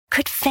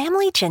Could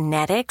family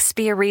genetics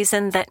be a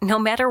reason that no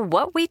matter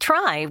what we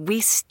try, we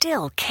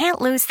still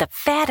can't lose the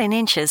fat and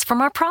inches from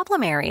our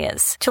problem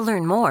areas? To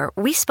learn more,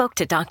 we spoke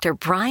to Dr.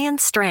 Brian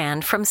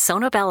Strand from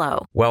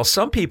Sonobello. While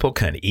some people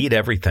can eat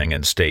everything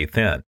and stay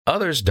thin,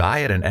 others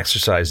diet and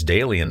exercise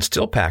daily and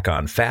still pack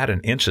on fat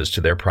and inches to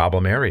their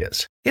problem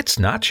areas. It's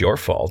not your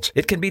fault.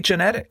 It can be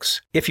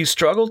genetics. If you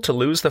struggle to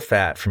lose the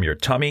fat from your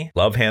tummy,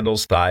 love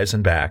handles, thighs,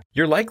 and back,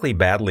 you're likely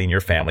battling your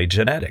family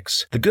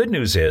genetics. The good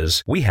news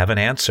is we have an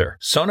answer.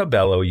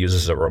 Sonobello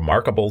uses a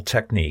remarkable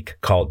technique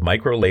called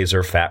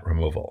microlaser fat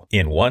removal.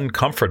 In one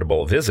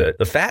comfortable visit,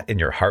 the fat in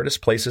your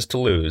hardest places to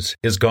lose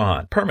is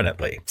gone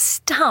permanently.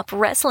 Stop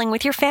wrestling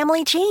with your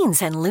family genes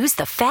and lose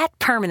the fat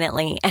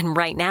permanently. And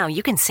right now,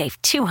 you can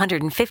save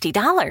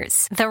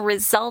 $250. The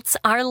results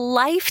are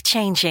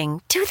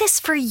life-changing. Do this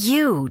for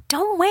you.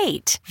 Don't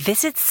wait.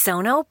 Visit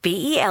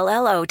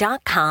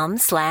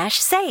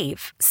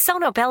sonobello.com/save.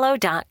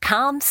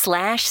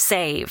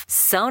 sonobello.com/save.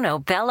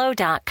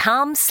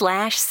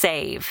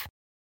 sonobello.com/save.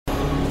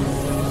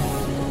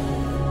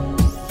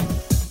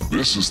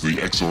 This is the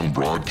X-Zone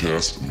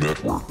Broadcast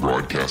Network,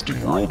 broadcasting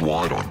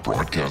worldwide on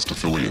broadcast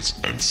affiliates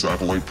and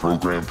satellite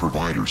program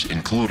providers,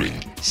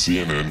 including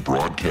CNN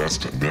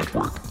Broadcast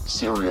Network,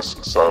 Sirius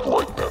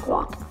Satellite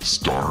Network,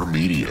 Star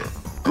Media,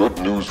 Good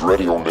News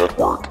Radio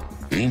Network,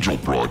 Angel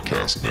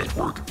Broadcast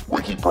Network,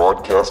 Wiki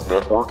Broadcast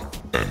Network,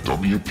 and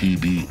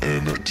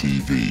WPBN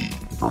TV.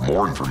 For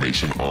more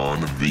information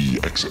on the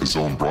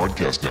X-Zone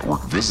Broadcast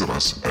Network, visit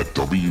us at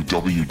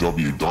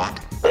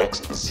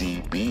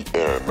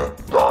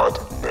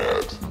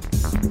www.xzbn.net.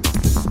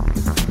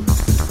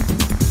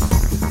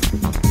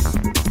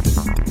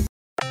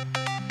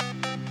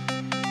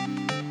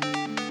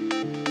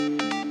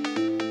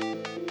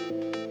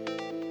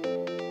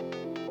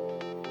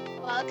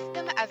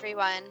 Welcome,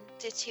 everyone,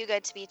 to Too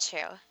Good to Be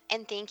True,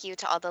 and thank you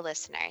to all the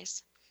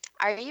listeners.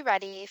 Are you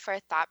ready for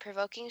a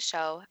thought-provoking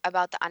show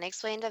about the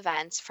unexplained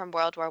events from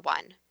World War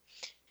I?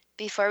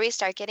 Before we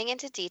start getting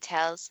into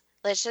details,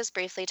 let's just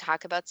briefly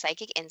talk about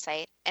psychic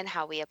insight and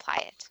how we apply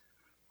it.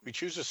 We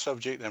choose a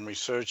subject and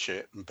research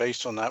it, and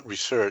based on that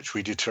research,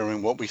 we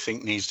determine what we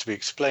think needs to be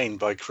explained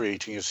by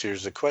creating a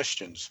series of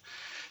questions.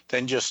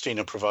 Then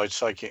Justina provides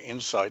psychic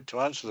insight to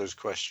answer those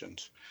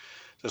questions.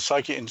 The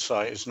psychic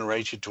insight is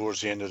narrated towards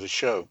the end of the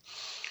show.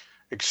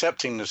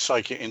 Accepting the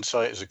psychic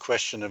insight is a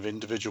question of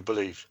individual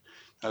belief.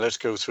 Now let's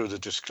go through the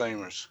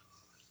disclaimers.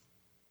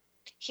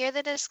 Here are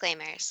the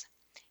disclaimers.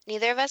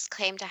 Neither of us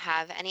claim to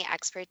have any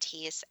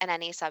expertise in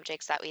any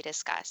subjects that we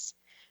discuss.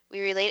 We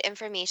relate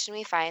information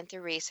we find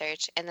through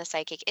research and the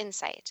psychic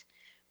insight.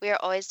 We are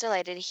always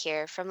delighted to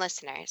hear from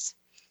listeners.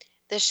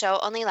 The show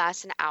only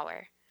lasts an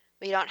hour.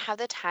 We don't have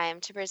the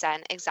time to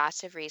present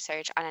exhaustive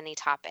research on any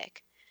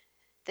topic.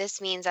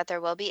 This means that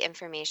there will be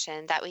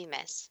information that we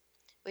miss.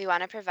 We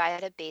want to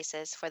provide a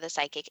basis for the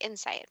psychic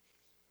insight.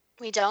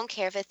 We don't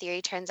care if a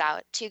theory turns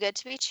out too good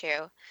to be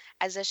true,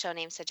 as the show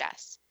name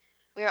suggests.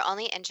 We are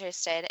only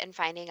interested in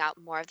finding out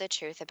more of the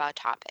truth about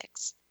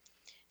topics.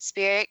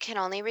 Spirit can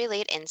only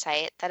relate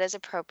insight that is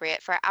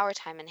appropriate for our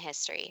time in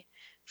history.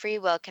 Free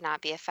will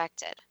cannot be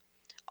affected.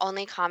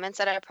 Only comments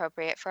that are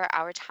appropriate for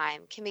our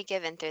time can be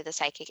given through the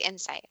psychic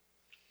insight.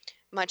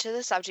 Much of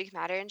the subject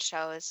matter in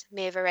shows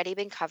may have already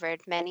been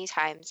covered many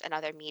times in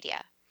other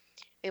media.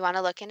 We want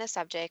to look into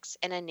subjects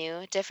in a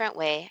new, different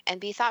way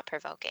and be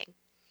thought-provoking.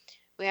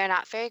 We are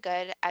not very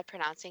good at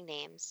pronouncing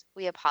names.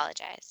 We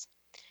apologize.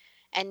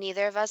 And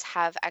neither of us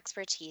have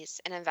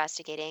expertise in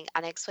investigating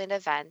unexplained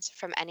events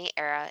from any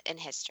era in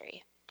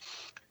history.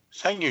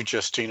 Thank you,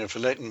 Justina, for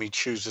letting me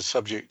choose the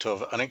subject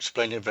of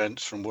unexplained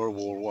events from World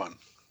War I.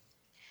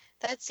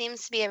 That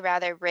seems to be a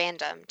rather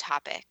random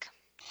topic.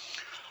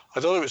 I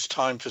thought it was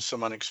time for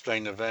some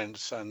unexplained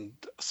events and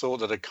thought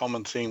that a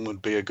common theme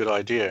would be a good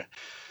idea.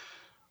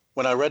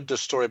 When I read the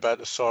story about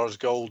the SARS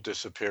gold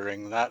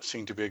disappearing, that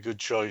seemed to be a good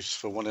choice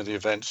for one of the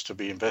events to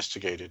be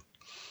investigated.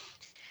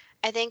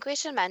 I think we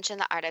should mention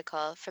the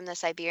article from the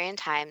Siberian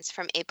Times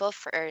from April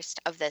 1st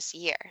of this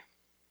year.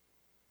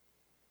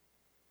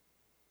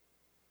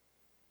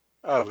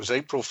 Oh, it was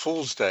April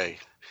Fool's Day.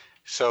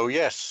 So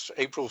yes,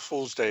 April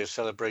Fool's Day is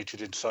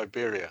celebrated in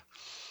Siberia.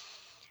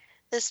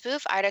 The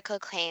spoof article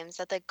claims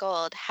that the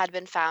gold had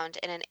been found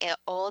in an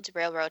old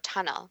railroad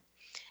tunnel.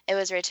 It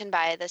was written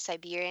by the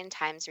Siberian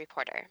Times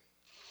reporter.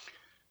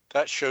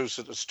 That shows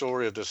that the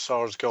story of the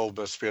SARS gold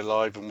must be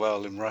alive and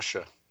well in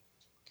Russia.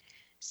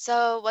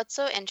 So what's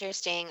so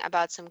interesting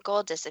about some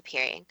gold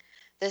disappearing?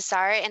 The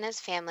Tsar and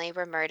his family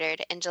were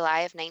murdered in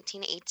July of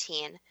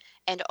 1918,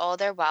 and all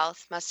their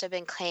wealth must have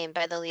been claimed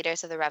by the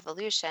leaders of the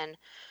revolution,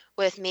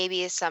 with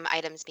maybe some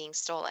items being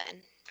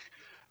stolen.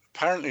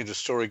 Apparently the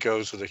story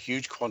goes that a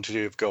huge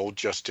quantity of gold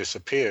just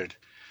disappeared.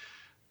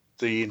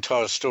 The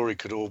entire story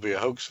could all be a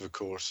hoax, of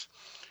course.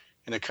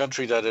 In a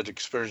country that had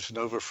experienced an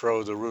overthrow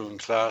of the ruling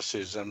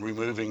classes and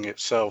removing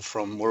itself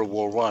from World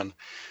War I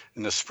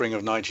in the spring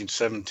of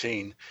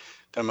 1917,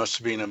 there must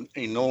have been an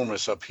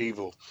enormous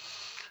upheaval.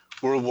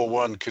 World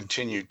War I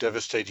continued,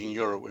 devastating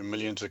Europe with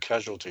millions of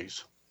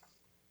casualties.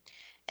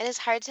 It is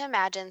hard to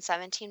imagine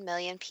 17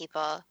 million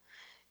people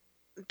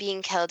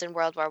being killed in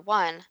World War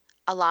I,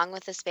 along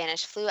with the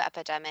Spanish flu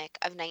epidemic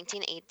of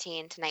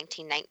 1918 to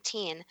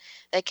 1919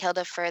 that killed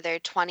a further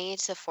 20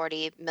 to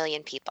 40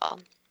 million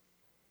people.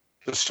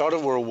 The start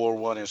of World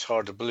War I is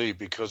hard to believe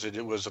because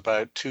it was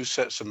about two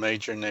sets of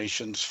major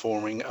nations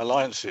forming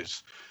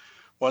alliances.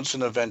 Once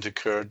an event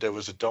occurred, there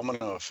was a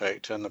domino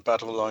effect and the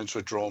battle lines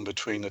were drawn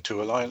between the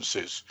two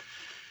alliances.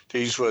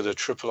 These were the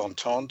Triple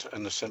Entente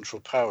and the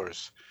Central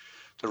Powers.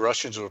 The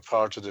Russians were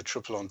part of the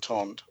Triple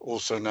Entente,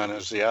 also known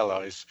as the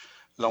Allies,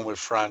 along with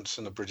France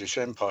and the British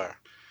Empire.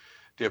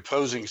 The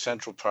opposing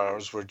Central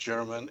Powers were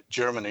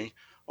Germany,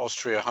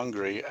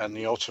 Austria-Hungary, and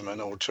the Ottoman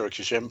or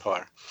Turkish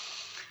Empire.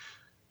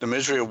 The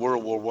misery of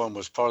World War I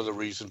was part of the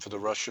reason for the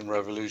Russian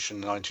Revolution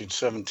in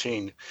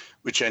 1917,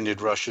 which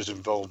ended Russia's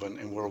involvement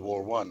in World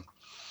War I.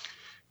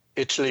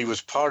 Italy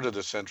was part of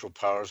the Central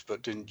Powers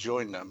but didn't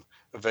join them,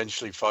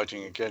 eventually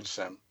fighting against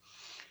them.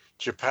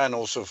 Japan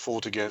also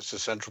fought against the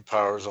Central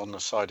Powers on the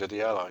side of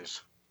the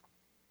Allies.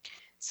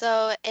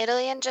 So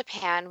Italy and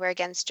Japan were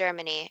against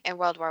Germany in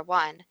World War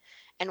I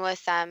and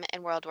with them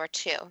in World War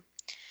II.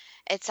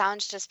 It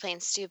sounds just plain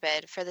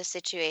stupid for the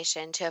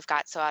situation to have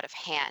got so out of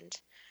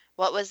hand.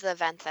 What was the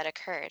event that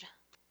occurred?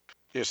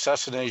 The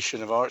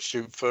assassination of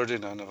Archduke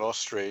Ferdinand of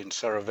Austria in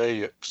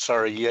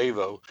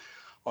Sarajevo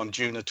on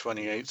June the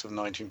 28th of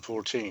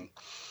 1914.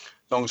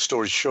 Long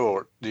story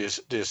short, the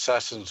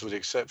assassins, with the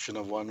exception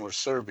of one, were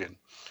Serbian.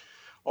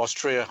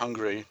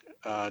 Austria-Hungary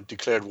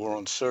declared war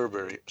on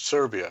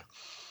Serbia.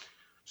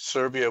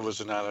 Serbia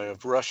was an ally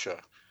of Russia.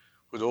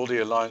 With all the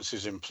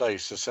alliances in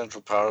place, the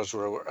Central Powers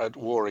were at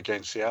war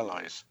against the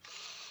Allies.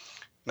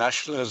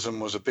 Nationalism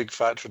was a big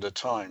factor at the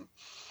time.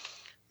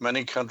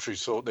 Many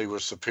countries thought they were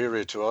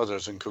superior to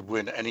others and could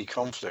win any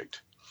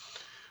conflict.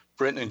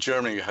 Britain and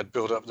Germany had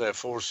built up their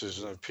forces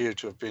and appeared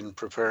to have been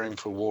preparing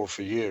for war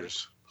for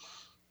years.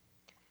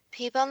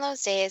 People in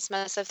those days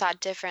must have thought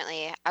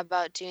differently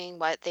about doing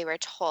what they were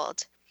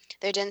told.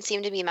 There didn't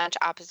seem to be much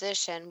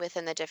opposition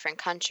within the different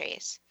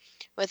countries.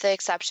 With the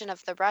exception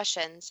of the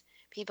Russians,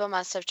 people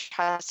must have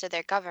trusted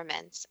their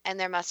governments, and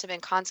there must have been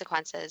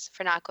consequences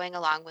for not going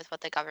along with what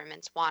the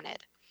governments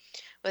wanted.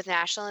 With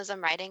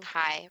nationalism riding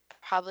high,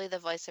 probably the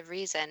voice of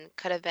reason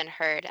could have been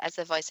heard as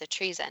the voice of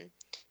treason.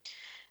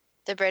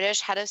 The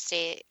British head of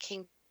state,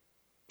 King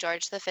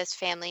George V's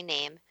family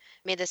name,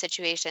 made the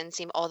situation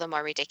seem all the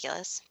more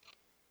ridiculous.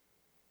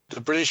 The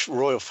British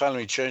royal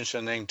family changed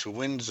their name to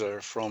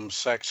Windsor from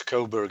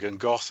Saxe-Coburg and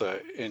Gotha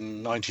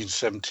in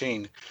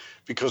 1917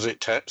 because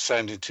it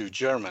sounded too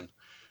German,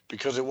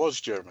 because it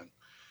was German.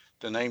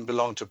 The name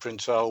belonged to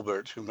Prince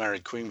Albert, who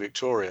married Queen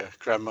Victoria,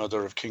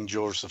 grandmother of King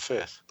George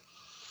V.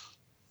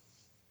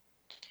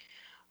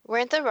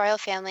 Weren't the royal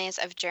families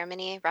of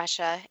Germany,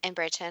 Russia, and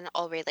Britain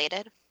all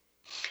related?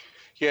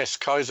 Yes,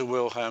 Kaiser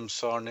Wilhelm,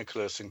 Tsar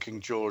Nicholas, and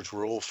King George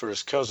were all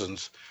first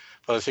cousins,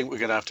 but I think we're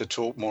going to have to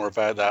talk more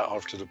about that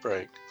after the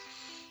break.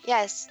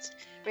 Yes.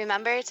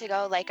 Remember to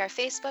go like our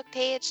Facebook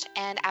page,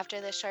 and after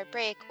this short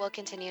break, we'll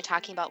continue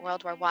talking about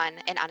World War I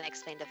and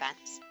unexplained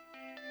events.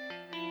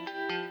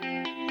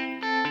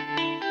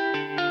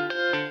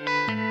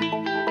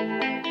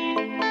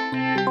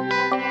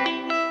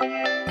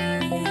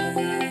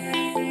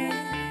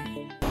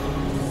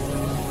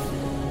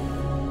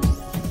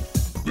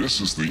 This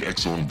is the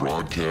X-Zone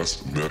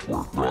Broadcast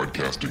Network,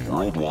 broadcasting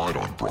worldwide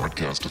on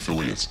broadcast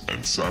affiliates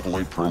and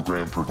satellite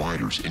program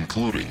providers,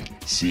 including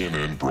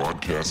CNN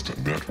Broadcast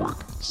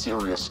Network,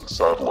 Sirius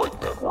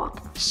Satellite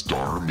Network,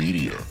 Star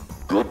Media,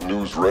 Good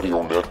News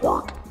Radio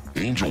Network,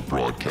 Angel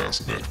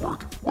Broadcast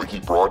Network, Wiki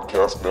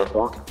Broadcast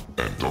Network,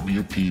 and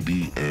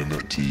WPBN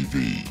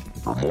TV.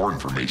 For more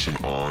information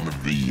on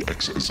the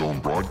X-Zone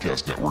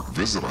Broadcast Network,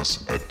 visit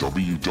us at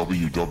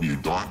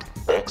www.xzbn.net.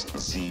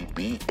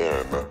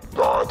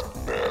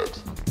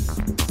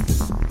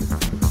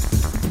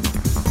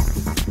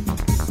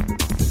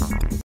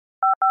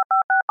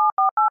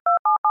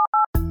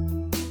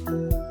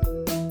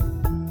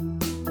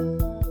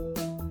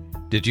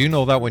 Did you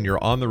know that when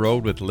you're on the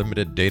road with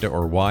limited data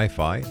or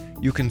Wi-Fi,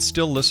 you can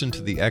still listen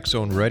to the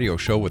X-Zone Radio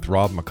Show with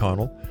Rob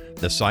McConnell,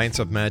 The Science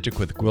of Magic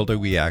with Gwilda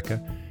Wiyaka,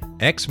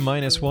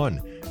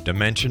 X-1,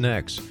 Dimension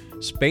X,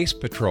 Space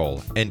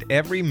Patrol, and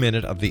every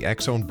minute of the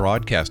X-Zone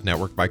Broadcast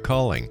Network by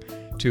calling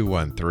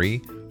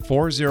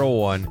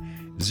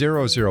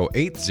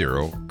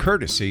 213-401-0080,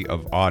 courtesy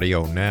of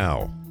Audio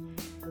Now.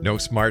 No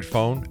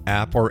smartphone,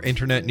 app, or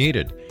internet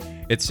needed.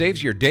 It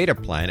saves your data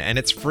plan and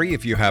it's free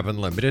if you have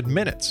unlimited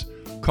minutes.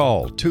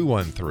 Call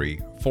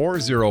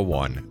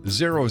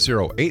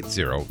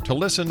 213-401-0080 to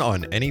listen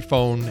on any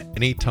phone,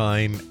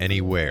 anytime,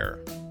 anywhere.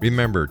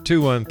 Remember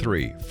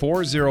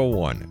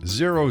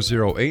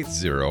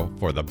 213-401-0080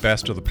 for the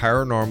best of the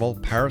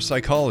paranormal,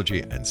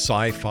 parapsychology, and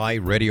sci-fi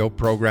radio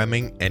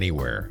programming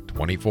anywhere,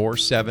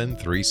 24/7,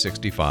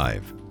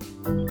 365.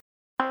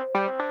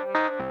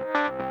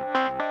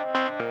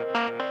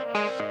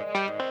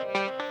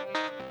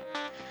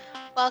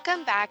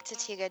 Welcome back to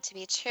Too Good to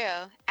Be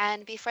True.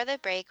 And before the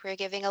break, we're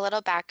giving a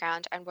little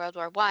background on World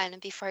War I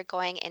before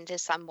going into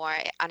some more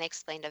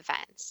unexplained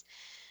events.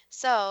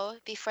 So,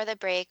 before the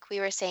break, we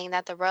were saying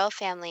that the royal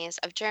families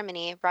of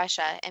Germany,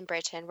 Russia, and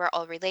Britain were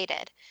all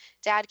related.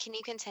 Dad, can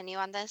you continue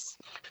on this?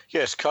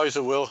 Yes,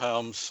 Kaiser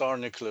Wilhelm, Tsar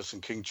Nicholas,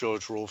 and King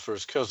George were all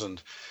first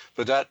cousins,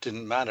 but that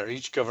didn't matter.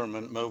 Each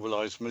government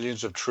mobilized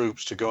millions of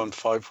troops to go and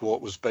fight for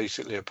what was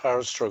basically a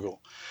power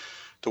struggle.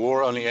 The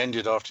war only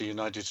ended after the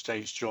United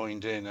States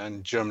joined in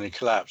and Germany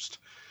collapsed.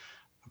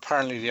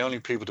 Apparently, the only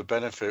people to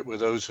benefit were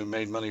those who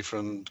made money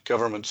from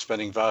government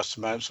spending vast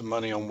amounts of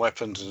money on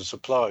weapons and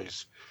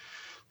supplies.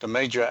 The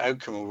major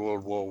outcome of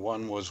World War I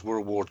was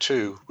World War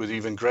II, with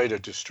even greater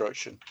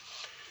destruction.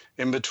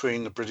 In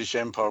between, the British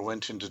Empire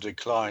went into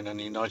decline and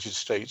the United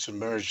States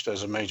emerged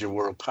as a major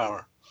world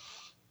power.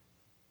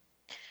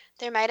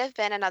 There might have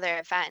been another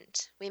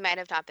event. We might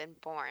have not been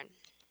born.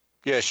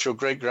 Yes, your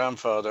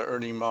great-grandfather,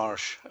 Ernie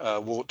Marsh,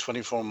 walked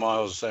 24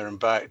 miles there and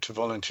back to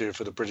volunteer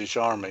for the British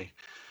Army.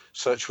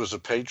 Such was the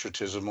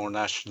patriotism or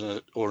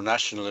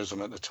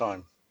nationalism at the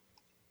time.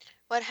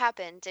 What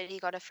happened? Did he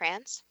go to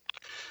France?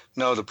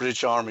 No, the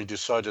British Army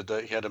decided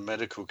that he had a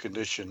medical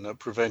condition that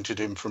prevented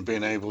him from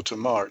being able to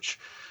march,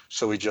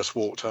 so he just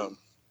walked home.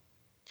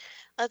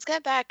 Let's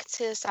get back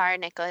to Tsar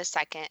Nicholas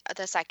II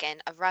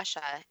of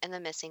Russia and the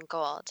missing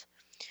gold.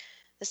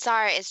 The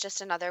Tsar is just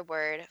another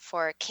word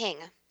for king.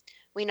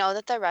 We know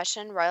that the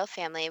Russian royal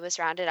family was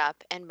rounded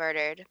up and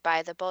murdered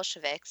by the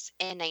Bolsheviks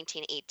in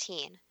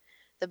 1918.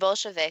 The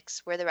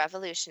Bolsheviks were the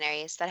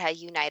revolutionaries that had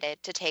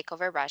united to take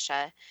over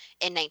Russia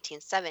in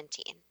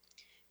 1917.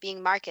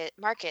 Being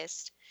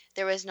Marxist,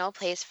 there was no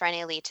place for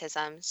any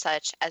elitism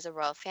such as a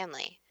royal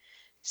family.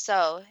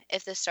 So,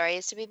 if the story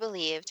is to be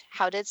believed,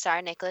 how did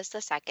Tsar Nicholas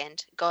II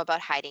go about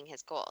hiding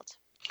his gold?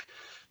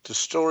 The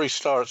story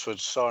starts with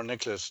Tsar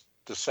Nicholas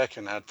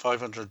II had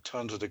 500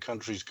 tons of the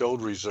country's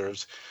gold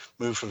reserves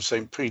moved from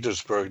St.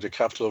 Petersburg, the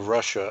capital of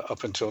Russia,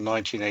 up until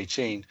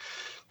 1918,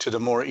 to the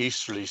more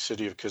easterly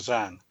city of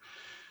Kazan.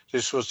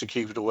 This was to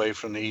keep it away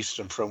from the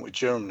Eastern Front with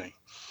Germany.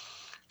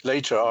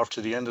 Later, after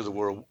the end of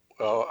World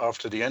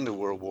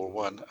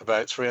War I,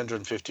 about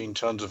 315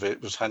 tons of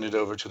it was handed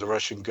over to the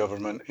Russian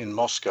government in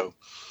Moscow.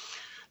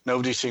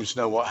 Nobody seems to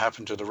know what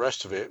happened to the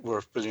rest of it,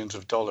 worth billions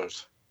of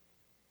dollars.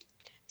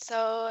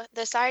 So,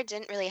 the Tsar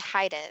didn't really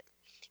hide it.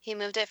 He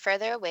moved it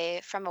further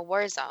away from a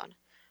war zone.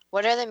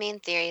 What are the main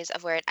theories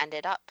of where it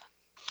ended up?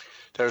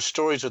 There are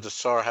stories of the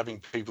Tsar having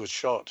people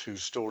shot who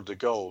stored the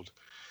gold.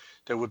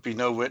 There would be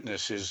no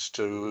witnesses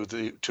to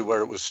where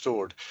it was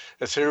stored.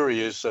 A theory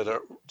is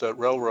that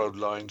railroad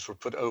lines were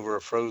put over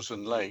a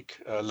frozen lake,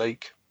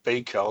 Lake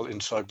Baikal in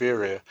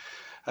Siberia,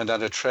 and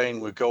that a train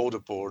with gold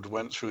aboard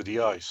went through the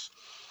ice.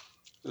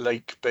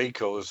 Lake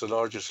Baikal is the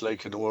largest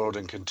lake in the world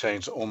and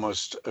contains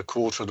almost a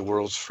quarter of the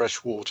world's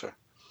fresh water.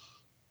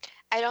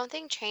 I don't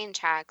think train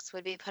tracks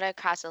would be put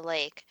across a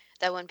lake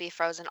that wouldn't be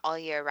frozen all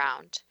year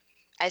round.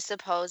 I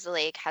suppose the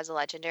lake has a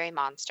legendary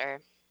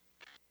monster.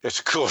 Yes,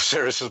 of course,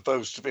 there is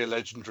supposed to be a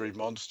legendary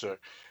monster.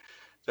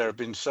 There have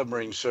been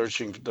submarines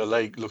searching the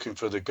lake looking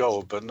for the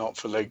gold, but not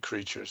for lake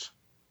creatures.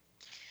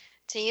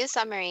 To use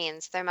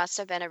submarines, there must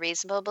have been a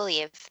reasonable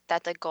belief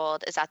that the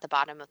gold is at the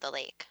bottom of the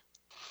lake.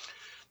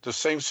 The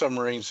same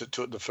submarines that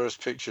took the first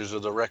pictures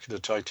of the wreck of the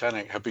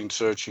Titanic have been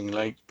searching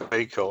Lake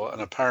Baikal,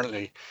 and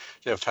apparently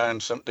they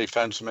found some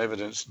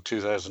evidence in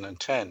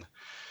 2010.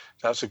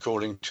 That's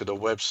according to the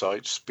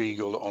website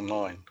Spiegel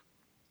Online.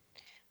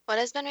 What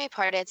has been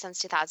reported since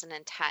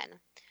 2010?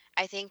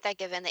 I think that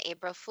given the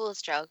April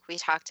Fool's joke we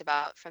talked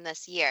about from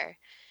this year,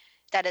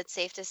 that it's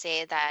safe to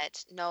say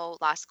that no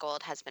lost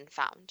gold has been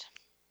found.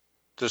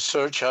 The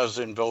search has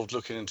involved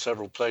looking in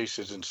several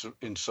places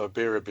in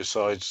Siberia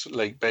besides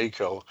Lake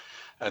Baikal,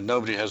 and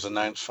nobody has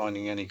announced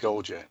finding any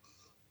gold yet.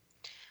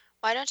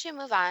 Why don't you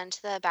move on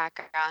to the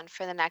background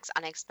for the next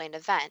unexplained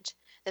event,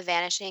 the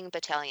Vanishing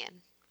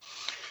Battalion?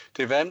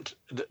 The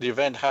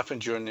event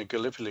happened during the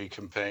Gallipoli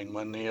campaign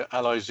when the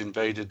Allies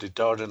invaded the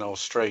Dardanelles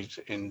Strait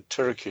in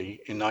Turkey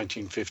in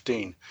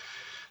 1915.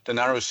 The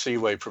narrow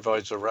seaway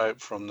provides a route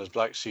from the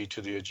Black Sea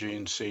to the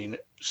Aegean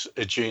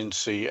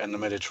Sea and the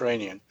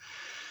Mediterranean.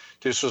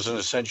 This was an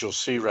essential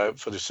sea route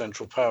for the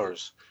Central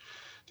Powers.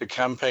 The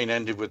campaign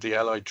ended with the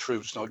Allied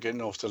troops not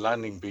getting off the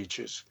landing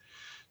beaches.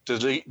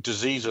 The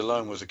disease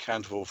alone was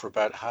accountable for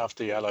about half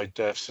the Allied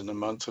deaths in the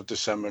month of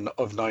December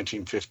of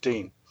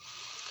 1915.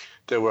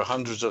 There were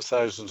hundreds of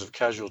thousands of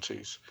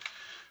casualties.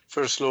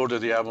 First Lord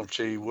of the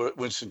Admiralty,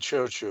 Winston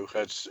Churchill,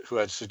 who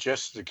had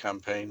suggested the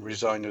campaign,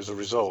 resigned as a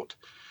result.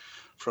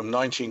 From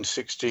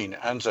 1916,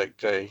 Anzac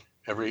Day,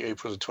 every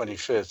April the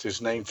 25th, is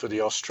named for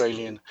the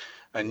Australian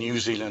and New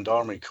Zealand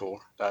Army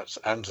Corps, that's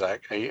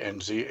ANZAC,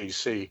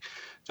 ANZAC,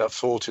 that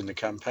fought in the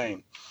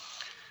campaign.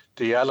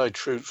 The Allied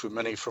troops, with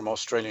many from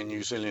Australia and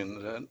New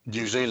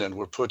Zealand,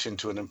 were put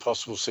into an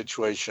impossible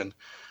situation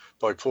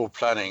by poor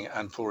planning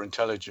and poor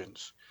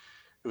intelligence.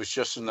 It was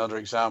just another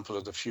example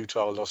of the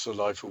futile loss of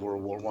life of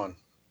World War I.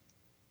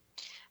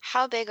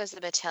 How big was the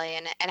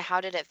battalion and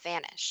how did it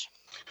vanish?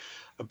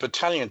 A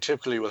battalion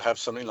typically will have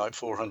something like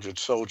 400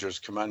 soldiers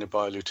commanded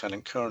by a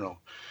lieutenant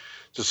colonel.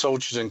 The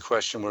soldiers in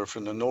question were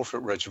from the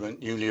Norfolk Regiment,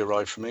 newly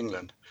arrived from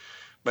England.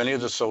 Many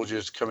of the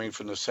soldiers coming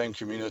from the same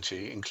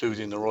community,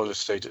 including the royal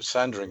estate at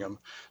Sandringham,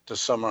 the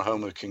summer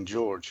home of King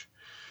George.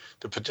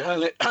 The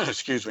battalion,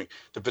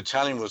 the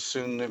battalion was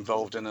soon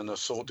involved in an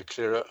assault to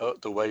clear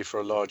the way for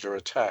a larger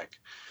attack.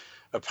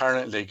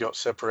 Apparently, they got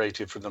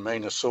separated from the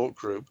main assault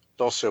group,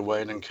 lost their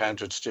way, and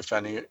encountered stiff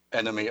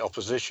enemy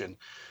opposition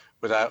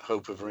without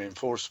hope of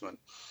reinforcement.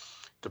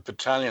 The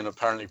battalion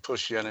apparently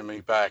pushed the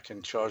enemy back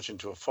and charged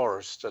into a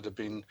forest that had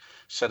been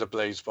set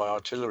ablaze by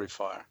artillery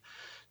fire.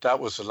 That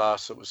was the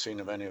last that was seen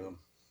of any of them.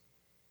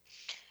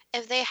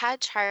 If they had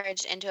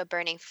charged into a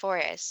burning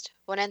forest,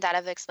 wouldn't that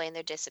have explained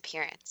their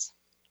disappearance?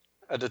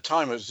 At the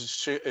time,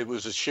 it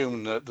was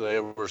assumed that they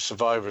were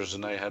survivors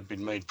and they had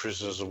been made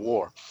prisoners of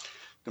war.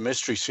 The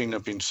mystery seemed to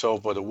have been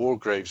solved by the War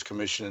Graves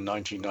Commission in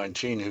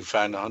 1919, who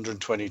found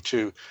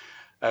 122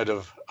 out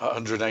of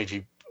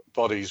 180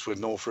 bodies with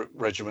Norfolk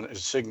Regiment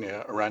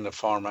insignia around a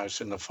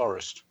farmhouse in the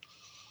forest.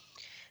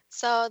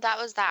 So that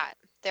was that.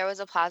 There was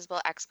a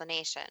plausible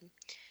explanation.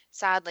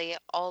 Sadly,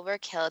 all were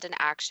killed in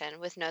action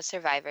with no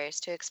survivors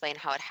to explain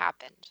how it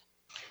happened.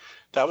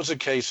 That was the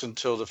case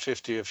until the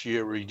 50th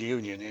year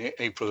reunion in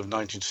April of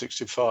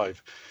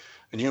 1965.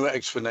 A new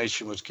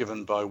explanation was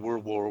given by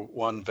World War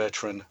I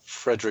veteran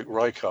Frederick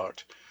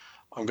Reichardt.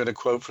 I'm going to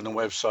quote from the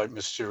website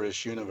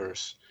Mysterious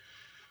Universe.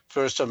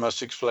 First, I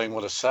must explain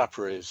what a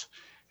sapper is.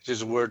 It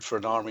is a word for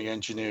an army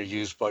engineer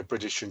used by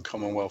British and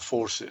Commonwealth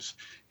forces.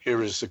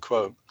 Here is the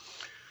quote.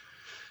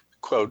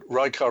 Quote,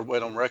 Reichardt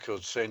went on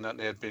record saying that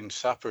they had been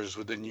sappers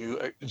with the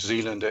New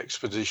Zealand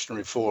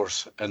Expeditionary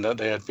Force and that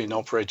they had been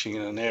operating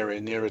in an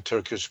area near a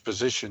Turkish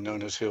position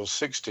known as Hill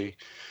 60,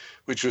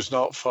 which was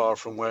not far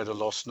from where the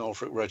lost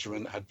Norfolk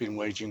Regiment had been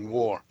waging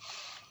war.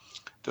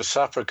 The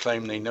sapper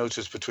claimed they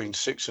noticed between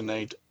 6 and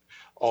 8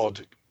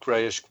 odd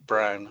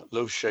greyish-brown,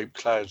 loaf-shaped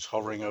clouds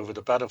hovering over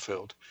the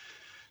battlefield.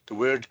 The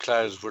weird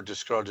clouds were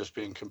described as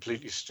being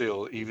completely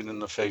still, even in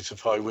the face of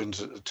high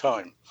winds at the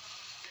time.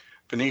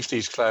 Beneath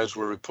these clouds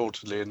were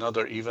reportedly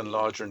another even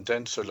larger and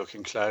denser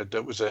looking cloud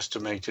that was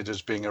estimated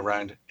as being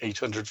around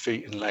 800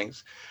 feet in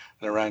length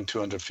and around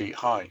 200 feet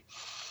high.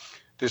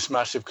 This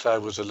massive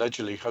cloud was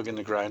allegedly hugging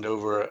the ground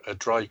over a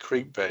dry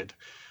creek bed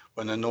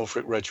when the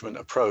Norfolk Regiment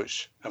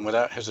approached, and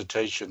without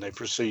hesitation they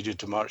proceeded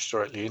to march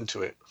directly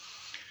into it.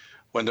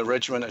 When the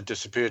regiment had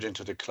disappeared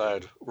into the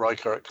cloud,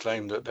 Reichardt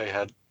claimed that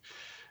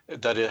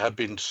it had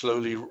been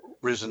slowly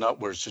risen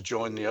upwards to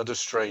join the other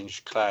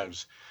strange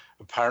clouds,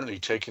 apparently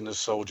taking the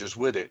soldiers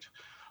with it,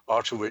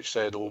 after which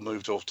they had all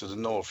moved off to the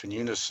north in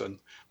unison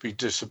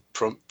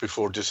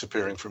before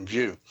disappearing from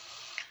view.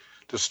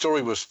 The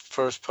story was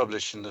first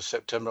published in the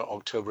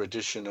September-October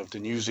edition of the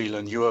New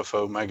Zealand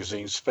UFO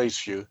magazine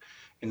Space View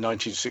in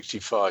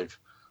 1965,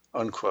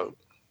 unquote.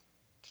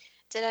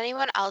 Did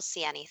anyone else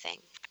see anything?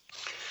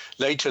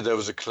 Later, there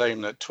was a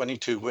claim that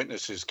 22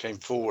 witnesses came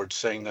forward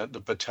saying that the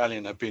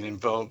battalion had been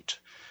enveloped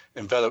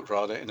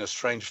in a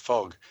strange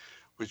fog,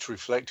 which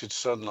reflected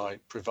sunlight,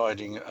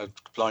 providing a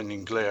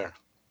blinding glare.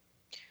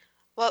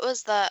 What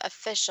was the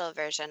official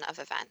version of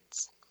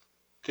events?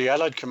 The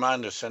Allied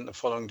commander sent the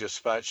following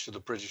dispatch to the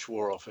British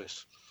War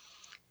Office.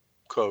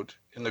 Quote,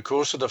 in the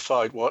course of the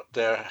fight,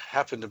 there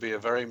happened to be a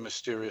very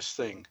mysterious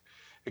thing.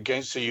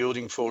 Against the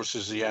yielding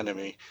forces of the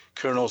enemy,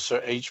 Colonel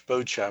Sir H.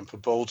 Beauchamp, a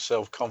bold,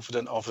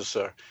 self-confident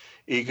officer,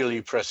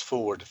 eagerly pressed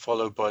forward,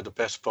 followed by the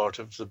best part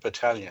of the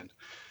battalion.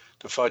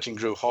 The fighting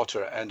grew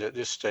hotter, and at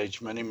this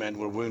stage many men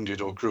were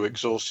wounded or grew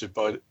exhausted,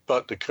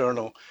 but the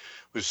colonel,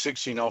 with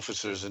 16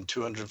 officers and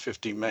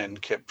 250 men,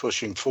 kept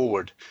pushing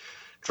forward,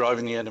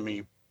 driving the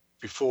enemy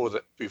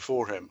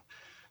before him.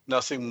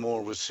 Nothing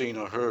more was seen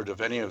or heard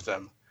of any of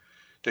them.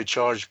 They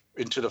charged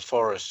into the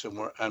forest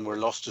and were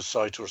lost to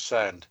sight or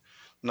sound.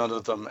 None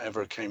of them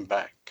ever came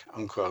back,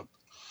 unquote.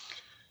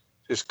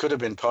 This could have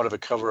been part of a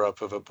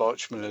cover-up of a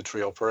botched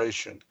military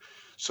operation.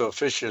 So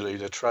officially,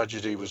 the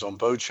tragedy was on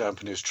Beauchamp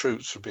and his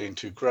troops for being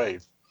too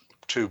brave.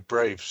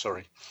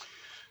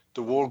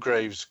 The War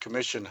Graves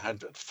Commission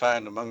had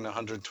found among the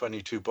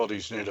 122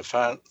 bodies near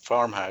the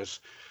farmhouse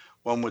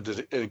one with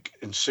the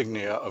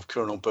insignia of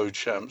Colonel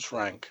Beauchamp's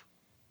rank.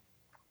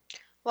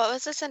 What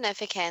was the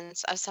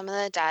significance of some of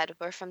the dead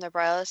were from the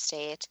royal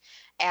estate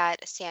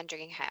at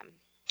Sandringham?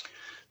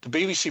 The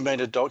BBC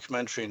made a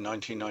documentary in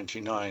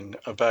 1999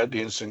 about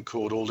the incident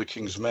called All the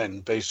King's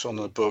Men, based on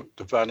the book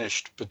The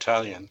Vanished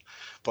Battalion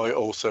by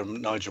author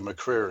Nigel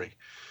McCreary.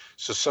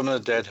 So some of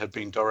the dead had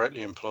been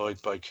directly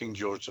employed by King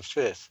George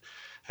V,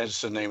 hence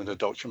the name of the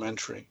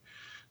documentary.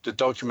 The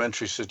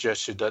documentary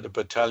suggested that the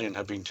battalion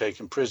had been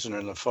taken prisoner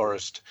in the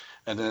forest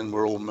and then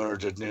were all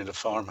murdered near the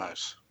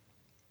farmhouse.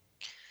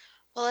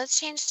 Well, let's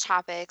change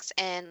topics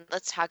and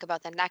let's talk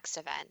about the next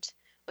event,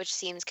 which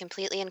seems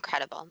completely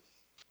incredible.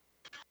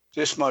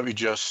 This might be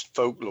just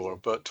folklore,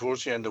 but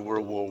towards the end of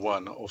World War I,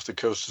 off the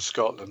coast of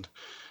Scotland,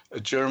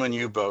 a German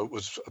U-boat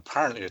was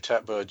apparently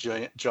attacked by a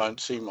giant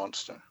sea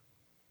monster.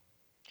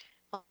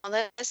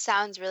 Well, this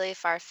sounds really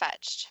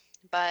far-fetched,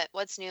 but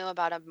what's new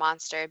about a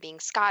monster being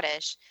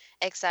Scottish,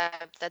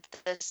 except that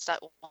this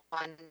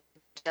one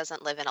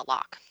doesn't live in a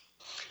loch?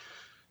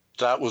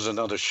 that was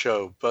another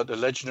show, but the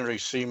legendary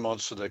sea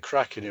monster, the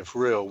Kraken, if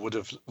real,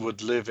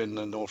 would live in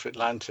the North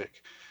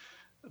Atlantic.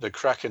 The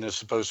Kraken is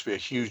supposed to be a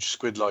huge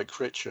squid-like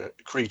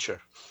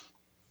creature.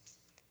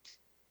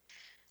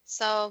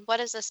 So, what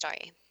is the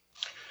story?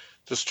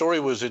 The story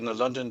was in the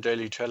London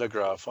Daily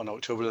Telegraph on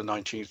October the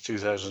 19th,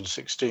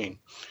 2016.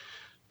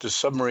 The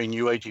submarine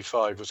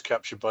U-85 was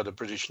captured by the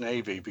British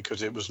Navy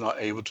because it was not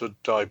able to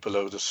dive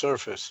below the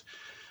surface.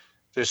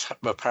 This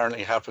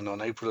apparently happened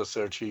on April the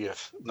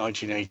 30th,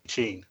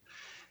 1918.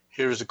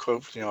 Here is a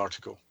quote from the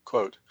article.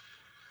 Quote,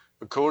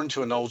 according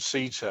to an old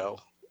sea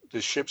tale, the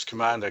ship's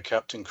commander,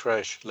 Captain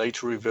Kresh,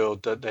 later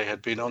revealed that they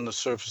had been on the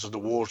surface of the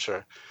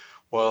water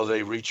while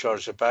they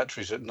recharged their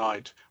batteries at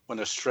night when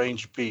a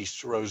strange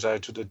beast rose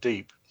out of the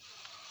deep.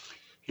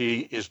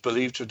 He is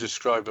believed to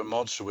describe a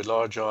monster with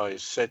large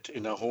eyes set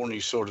in a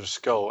horny sort of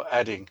skull,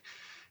 adding,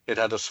 it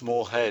had a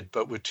small head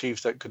but with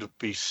teeth that could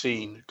be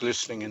seen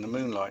glistening in the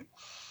moonlight.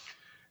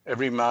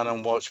 Every man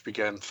on watch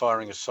began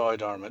firing a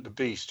sidearm at the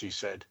beast, he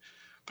said,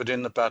 but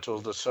in the battle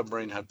the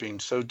submarine had been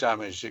so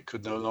damaged it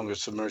could no longer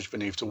submerge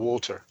beneath the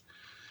water.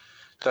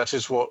 That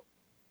is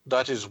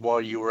why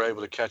you were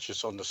able to catch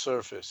us on the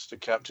surface, the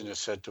captain is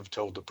said to have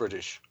told the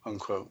British,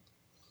 unquote.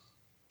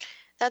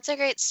 That's a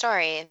great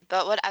story,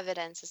 but what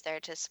evidence is there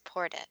to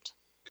support it?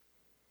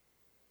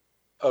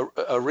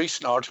 A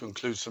recent article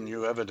includes some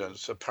new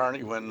evidence.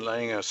 Apparently, when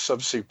laying a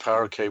subsea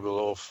power cable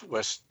off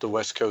the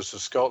west coast of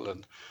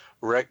Scotland,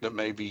 a wreck that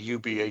may be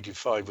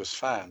UB-85 was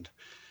found.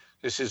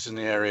 This is in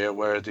the area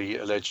where the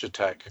alleged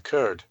attack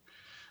occurred.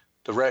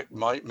 The wreck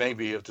may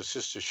be of the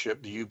sister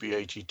ship, the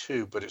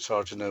UB-82, but it's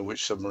hard to know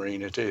which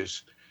submarine it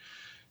is.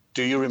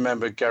 Do you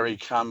remember Gary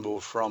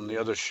Campbell from the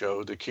other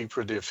show, the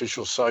keeper of the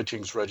official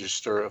sightings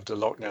register of the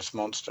Loch Ness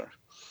Monster?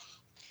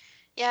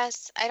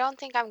 Yes, I don't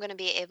think I'm going to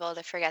be able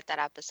to forget that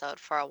episode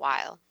for a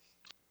while.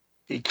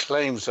 He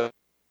claims that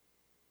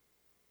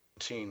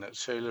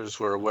sailors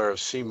were aware of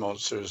sea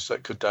monsters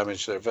that could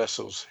damage their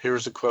vessels. Here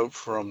is a quote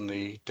from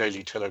the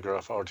Daily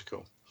Telegraph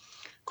article.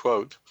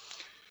 Quote,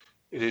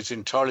 it is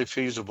entirely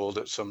feasible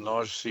that some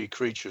large sea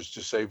creatures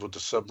disabled the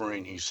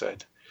submarine, he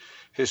said.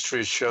 History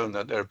has shown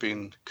that there have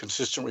been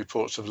consistent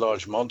reports of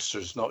large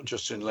monsters, not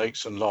just in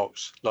lakes and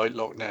lochs, like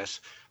Loch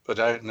Ness, but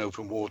out in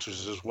open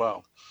waters as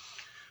well.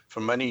 For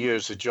many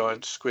years, the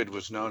giant squid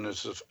was known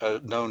as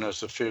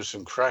the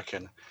fearsome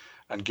kraken,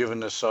 and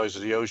given the size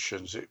of the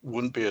oceans, it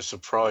wouldn't be a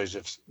surprise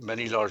if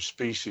many large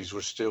species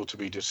were still to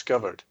be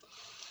discovered.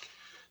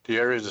 The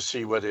area of the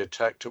sea where the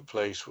attack took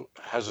place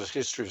has a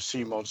history of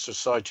sea monster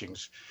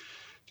sightings.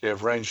 They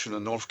have ranged from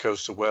the north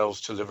coast of Wales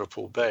to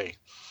Liverpool Bay.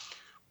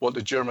 What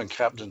the German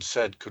captain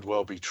said could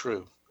well be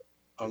true,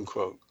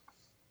 unquote.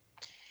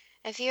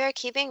 If you are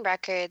keeping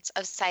records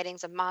of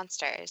sightings of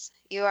monsters,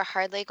 you are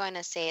hardly going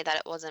to say that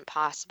it wasn't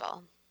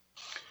possible.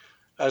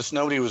 As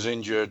nobody was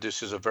injured,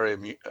 this is a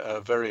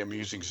very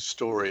amusing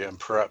story, and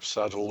perhaps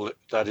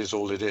that is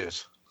all it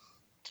is.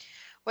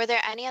 Were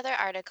there any other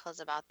articles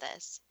about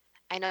this?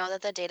 I know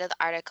that the date of the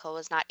article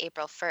was not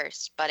April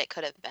 1st, but it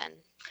could have been.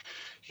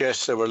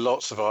 Yes, there were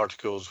lots of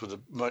articles with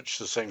much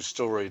the same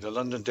story. The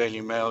London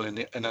Daily Mail,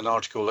 in an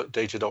article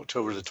dated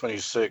October the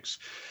 26th,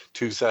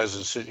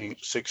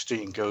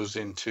 2016, goes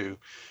into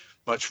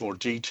much more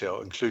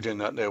detail, including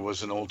that there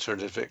was an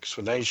alternative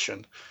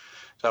explanation.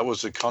 That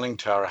was the conning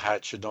tower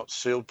hatch had not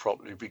sealed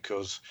properly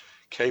because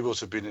cables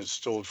had been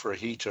installed for a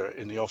heater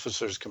in the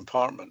officer's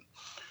compartment.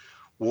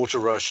 Water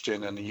rushed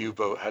in and the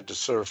U-boat had to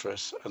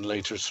surface and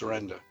later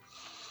surrender.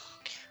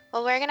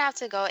 Well, we're going to have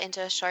to go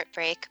into a short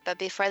break, but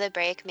before the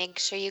break, make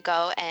sure you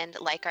go and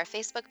like our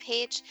Facebook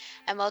page,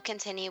 and we'll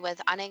continue with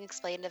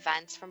unexplained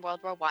events from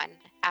World War I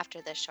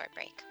after this short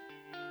break.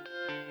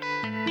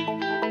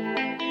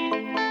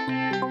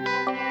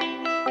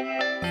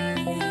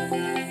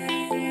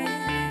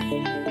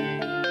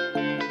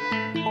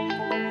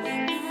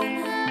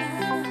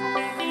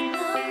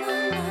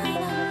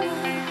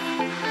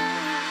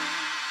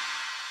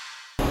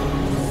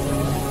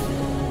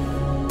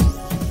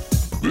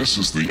 This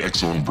is the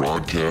X-Zone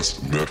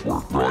Broadcast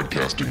Network,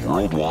 broadcasting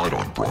worldwide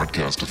on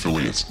broadcast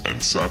affiliates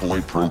and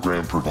satellite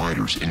program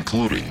providers,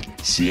 including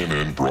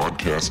CNN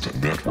Broadcast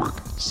Network,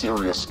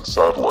 Sirius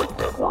Satellite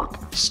Network,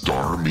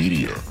 Star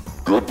Media,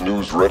 Good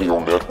News Radio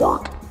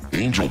Network,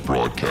 Angel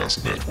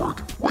Broadcast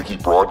Network, Wiki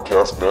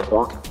Broadcast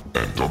Network,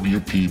 and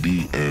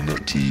WPBN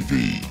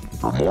TV.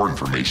 For more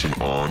information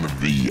on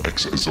the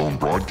X-Zone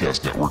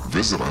Broadcast Network,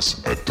 visit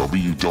us at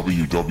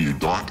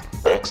www.xzbn.net.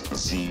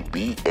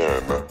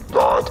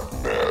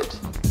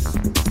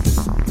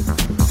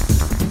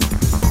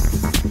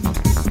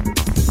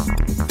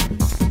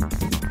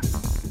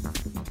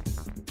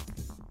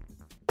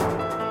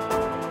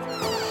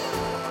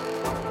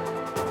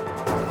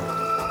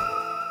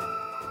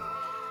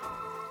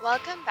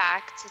 Welcome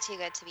back to Too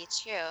Good to Be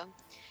True.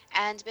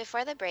 And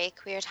before the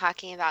break, we were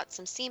talking about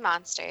some sea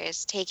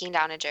monsters taking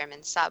down a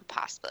German sub,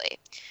 possibly.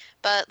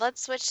 But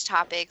let's switch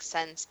topics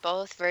since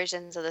both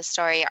versions of the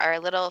story are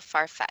a little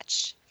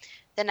far-fetched.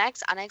 The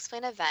next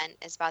unexplained event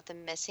is about the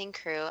missing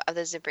crew of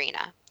the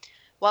Sabrina.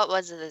 What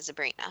was the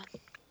Sabrina?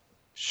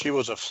 She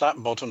was a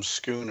flat-bottomed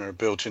schooner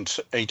built in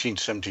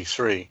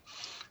 1873.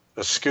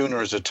 A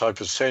schooner is a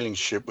type of sailing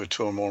ship with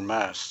two or more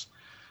masts.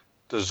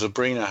 The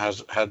Sabrina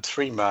had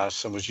three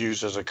masts and was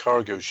used as a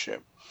cargo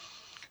ship.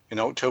 In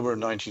October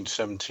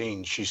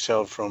 1917, she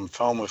sailed from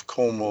Falmouth,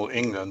 Cornwall,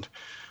 England,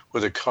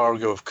 with a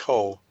cargo of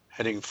coal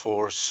heading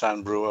for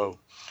Saint-Brieuc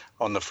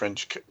on the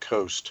French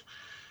coast.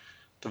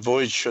 The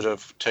voyage should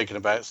have taken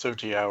about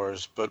 30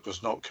 hours, but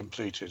was not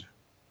completed.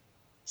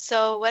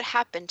 So what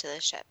happened to the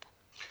ship?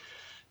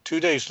 2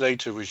 days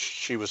later,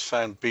 she was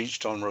found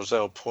beached on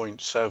Roselle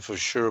Point, south of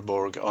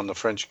Cherbourg on the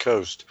French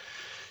coast.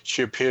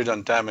 She appeared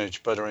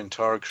undamaged, but her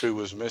entire crew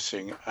was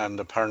missing, and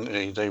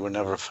apparently they were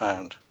never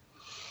found.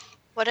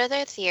 What are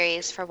their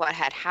theories for what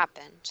had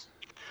happened?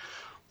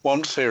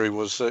 One theory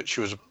was that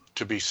she was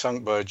to be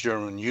sunk by a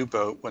German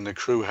U-boat when the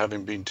crew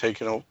having been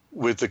taken off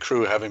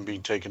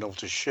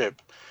the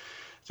ship.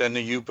 Then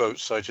the U-boat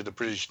sighted a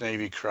British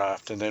Navy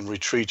craft and then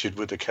retreated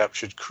with the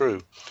captured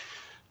crew.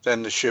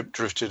 Then the ship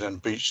drifted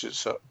and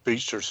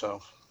beached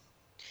herself.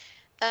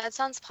 That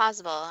sounds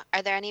plausible.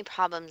 Are there any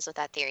problems with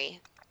that theory?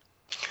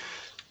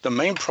 The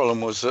main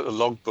problem was that the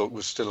logbook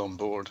was still on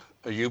board.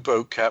 A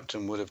U-boat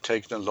captain would have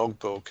taken a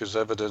logbook as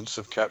evidence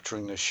of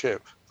capturing the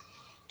ship.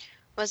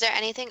 Was there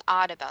anything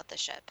odd about the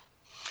ship?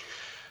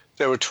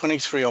 There were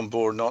 23 on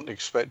board, not an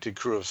expected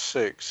crew of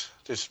 6.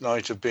 This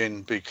might have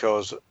been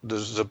because the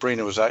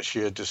Sabrina was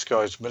actually a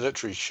disguised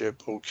military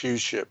ship or Q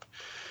ship.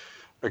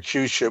 A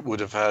Q ship would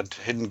have had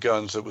hidden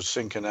guns that would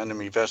sink an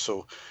enemy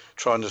vessel,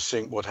 trying to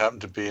sink what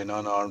happened to be an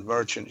unarmed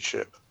merchant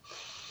ship.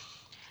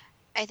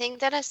 I think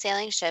that a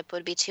sailing ship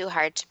would be too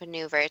hard to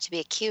maneuver to be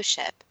a Q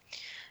ship.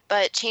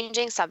 But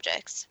changing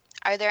subjects,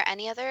 are there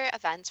any other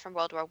events from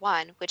World War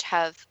I which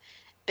have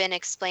been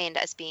explained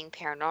as being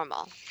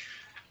paranormal?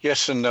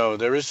 Yes and no.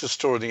 There is the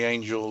story of the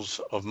Angels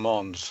of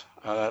Mons.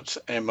 That's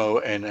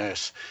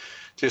M-O-N-S.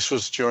 This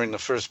was during the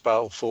first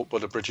battle fought by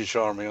the British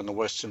Army on the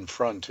Western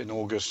Front in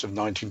August of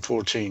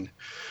 1914.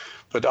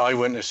 But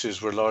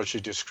eyewitnesses were largely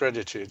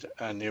discredited,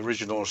 and the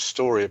original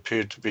story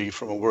appeared to be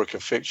from a work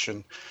of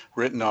fiction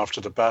written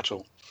after the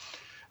battle.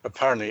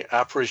 Apparently,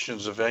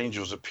 apparitions of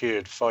angels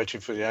appeared fighting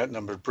for the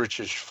outnumbered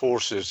British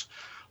forces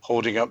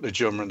holding up the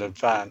German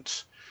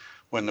advance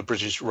when the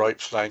British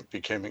right flank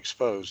became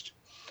exposed.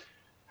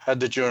 Had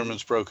the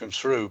Germans broken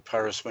through,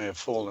 Paris may have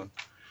fallen.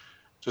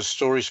 The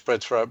story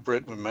spread throughout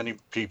Britain with many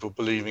people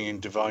believing in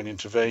divine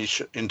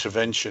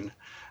intervention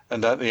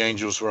and that the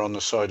angels were on the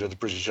side of the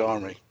British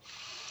Army.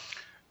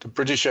 The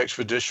British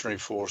Expeditionary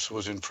Force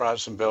was in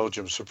France and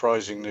Belgium,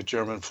 surprising the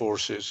German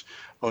forces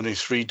only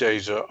 3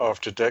 days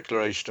after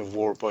declaration of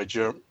war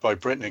by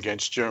Britain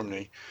against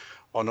Germany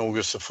on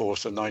August the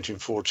 4th of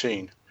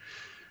 1914.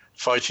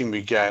 Fighting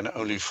began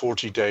only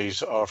 40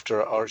 days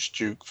after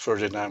Archduke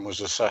Ferdinand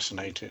was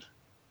assassinated.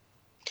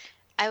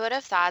 I would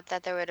have thought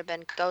that there would have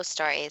been ghost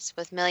stories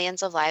with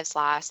millions of lives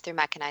lost through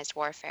mechanized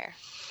warfare.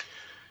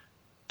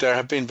 There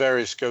have been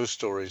various ghost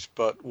stories,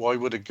 but why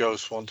would a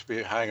ghost want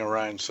to hang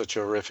around such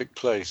a horrific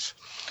place?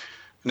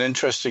 An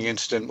interesting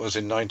incident was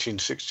in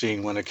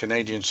 1916 when a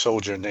Canadian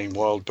soldier named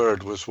Wild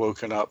Bird was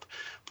woken up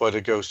by the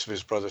ghost of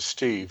his brother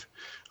Steve,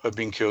 who had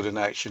been killed in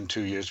action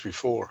 2 years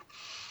before.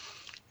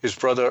 His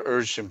brother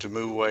urged him to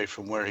move away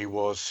from where he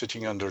was,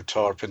 sitting under a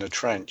tarp in a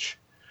trench.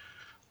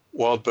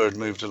 Wild Bird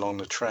moved along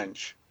the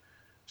trench.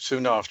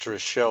 Soon after, a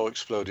shell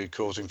exploded,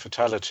 causing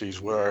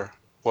fatalities where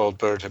Wild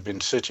Bird had been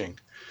sitting.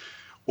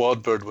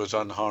 Wild Bird was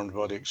unharmed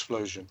by the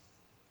explosion.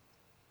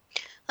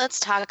 Let's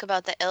talk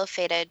about the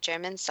ill-fated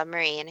German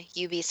submarine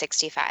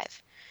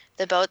UB-65.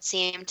 The boat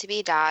seemed to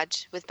be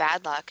dodged with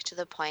bad luck to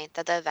the point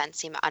that the event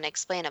seemed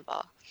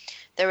unexplainable.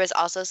 There was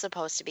also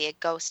supposed to be a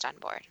ghost on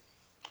board.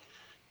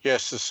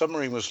 Yes, the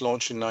submarine was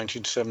launched in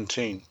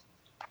 1917.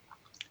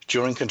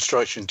 During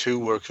construction, 2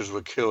 workers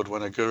were killed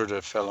when a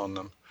girder fell on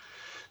them.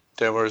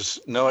 There was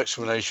no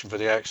explanation for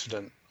the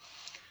accident.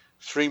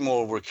 3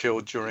 more were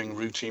killed during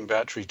routine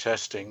battery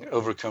testing,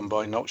 overcome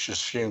by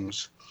noxious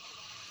fumes.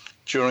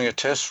 During a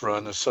test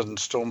run, a sudden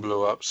storm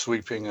blew up,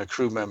 sweeping a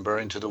crew member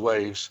into the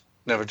waves,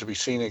 never to be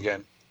seen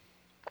again.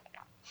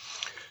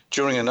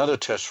 During another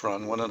test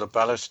run, one of the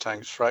ballast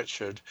tanks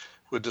fractured,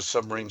 with the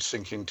submarine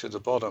sinking to the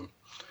bottom.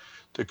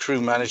 The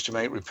crew managed to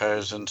make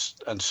repairs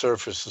and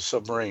surface the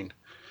submarine.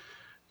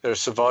 Their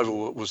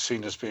survival was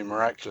seen as being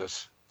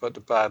miraculous, but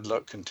the bad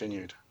luck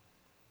continued.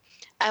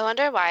 I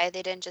wonder why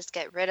they didn't just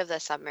get rid of the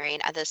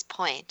submarine at this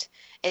point.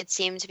 It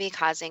seemed to be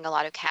causing a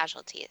lot of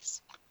casualties.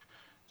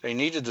 They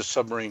needed the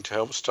submarine to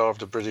help starve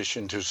the British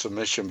into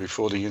submission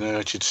before the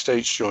United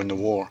States joined the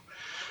war.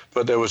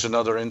 But there was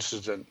another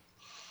incident.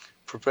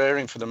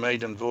 Preparing for the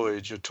maiden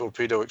voyage, a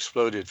torpedo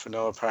exploded for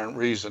no apparent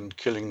reason,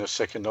 killing the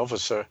second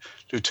officer,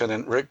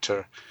 Lieutenant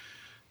Richter.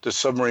 The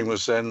submarine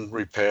was then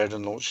repaired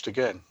and launched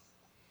again.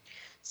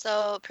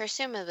 So,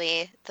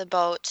 presumably, the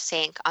boat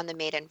sank on the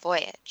maiden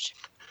voyage.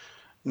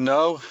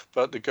 No,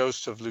 but the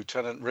ghost of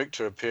Lieutenant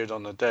Richter appeared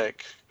on the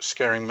deck,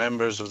 scaring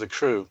members of the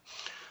crew.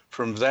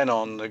 From then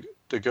on,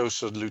 the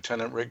ghost of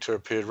Lieutenant Richter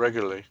appeared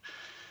regularly.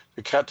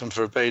 The captain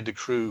forbade the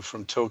crew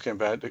from talking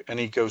about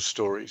any ghost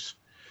stories.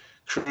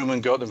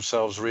 Crewmen got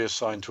themselves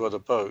reassigned to other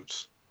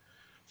boats.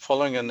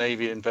 Following a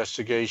Navy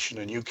investigation,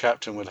 a new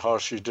captain with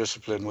harsher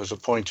discipline was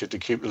appointed to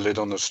keep the lid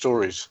on the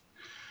stories.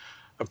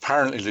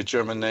 Apparently, the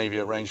German Navy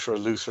arranged for a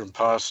Lutheran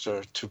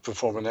pastor to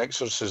perform an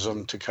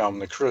exorcism to calm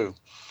the crew.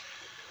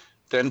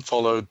 Then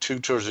followed 2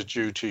 tours of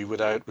duty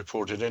without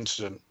reported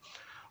incident.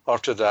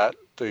 After that,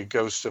 the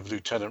ghost of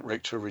Lieutenant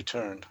Richter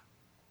returned.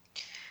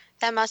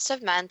 That must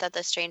have meant that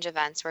the strange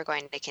events were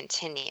going to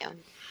continue.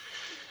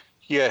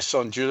 Yes,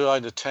 on July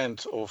the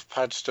 10th off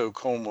Padstow,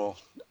 Cornwall,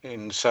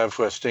 in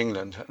southwest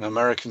England, an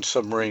American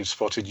submarine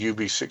spotted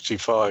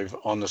UB-65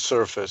 on the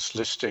surface,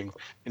 listing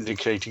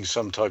indicating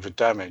some type of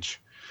damage.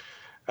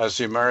 As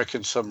the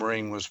American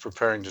submarine was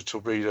preparing to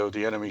torpedo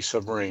the enemy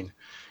submarine,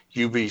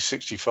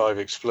 UB-65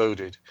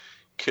 exploded,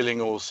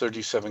 killing all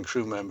 37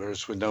 crew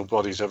members with no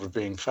bodies ever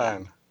being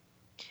found.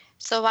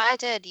 So why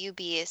did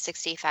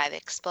UB-65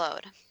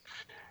 explode?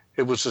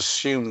 It was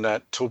assumed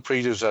that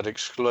torpedoes had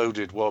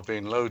exploded while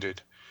being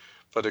loaded,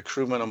 but a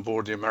crewman on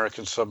board the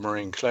American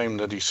submarine claimed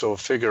that he saw a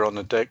figure on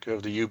the deck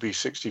of the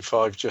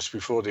UB-65 just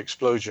before the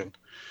explosion.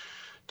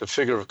 The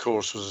figure, of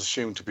course, was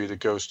assumed to be the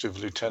ghost of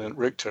Lieutenant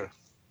Richter.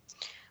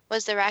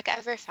 Was the wreck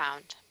ever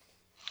found?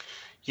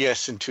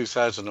 Yes, in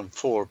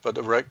 2004, but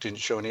the wreck didn't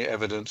show any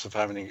evidence of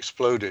having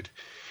exploded,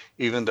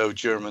 even though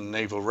German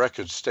naval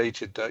records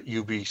stated that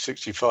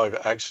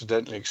UB-65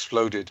 accidentally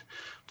exploded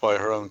by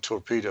her own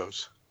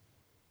torpedoes.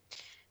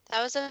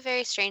 That was a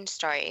very strange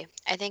story.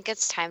 I think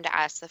it's time to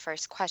ask the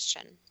first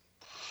question.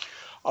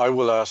 I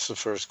will ask the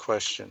first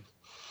question.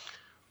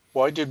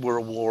 Why did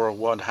World War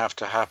I have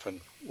to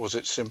happen? Was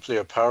it simply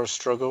a power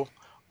struggle,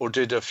 or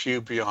did a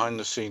few behind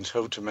the scenes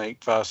hope to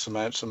make vast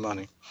amounts of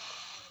money?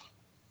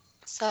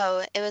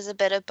 So it was a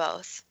bit of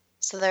both.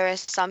 So there were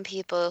some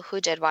people who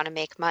did want to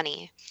make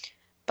money,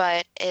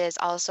 but it is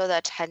also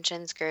that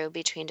tensions grew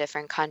between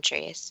different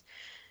countries.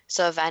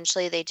 So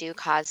eventually they do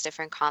cause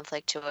different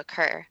conflict to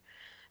occur.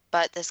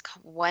 But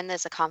when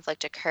this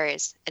conflict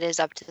occurs, it is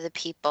up to the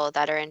people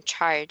that are in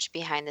charge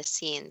behind the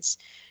scenes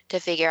to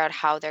figure out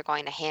how they're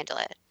going to handle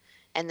it.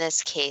 In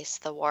this case,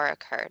 the war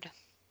occurred.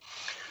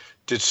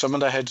 Did some of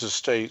the heads of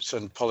states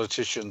and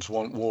politicians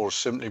want war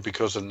simply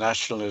because of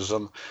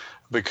nationalism,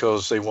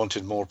 because they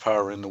wanted more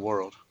power in the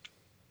world?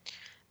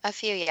 A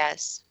few,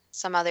 yes.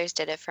 Some others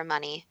did it for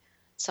money.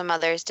 Some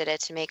others did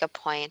it to make a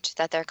point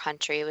that their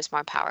country was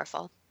more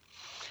powerful.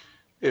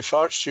 If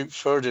Archduke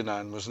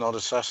Ferdinand was not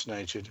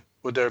assassinated,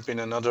 would there have been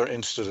another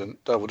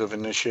incident that would have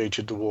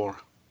initiated the war?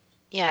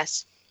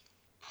 Yes.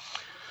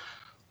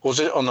 Was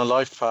it on the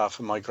life path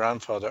of my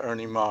grandfather,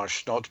 Ernie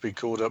Marsh, not to be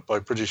called up by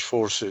British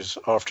forces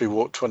after he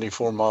walked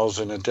 24 miles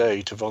in a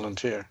day to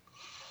volunteer?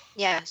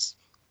 Yes.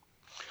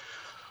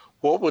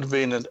 What would have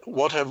been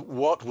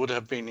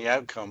the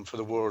outcome for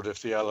the world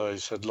if the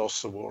Allies had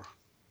lost the war?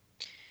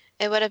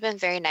 It would have been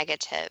very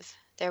negative.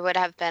 There would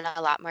have been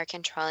a lot more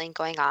controlling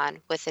going on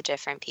with the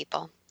different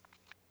people.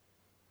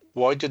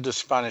 Why did the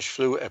Spanish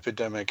flu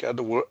epidemic at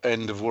the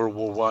end of World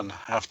War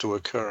I have to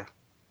occur?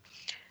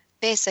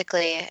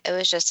 Basically, it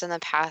was just in the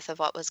path of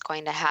what was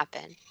going to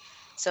happen.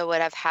 So it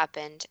would have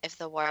happened if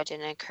the war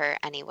didn't occur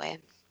anyway.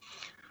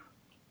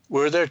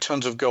 Were there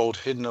tons of gold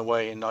hidden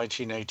away in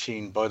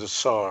 1918 by the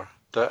Tsar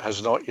that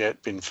has not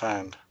yet been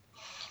found?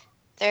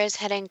 There is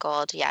hidden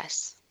gold,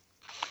 yes.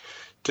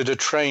 Did a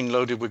train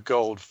loaded with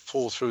gold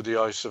fall through the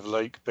ice of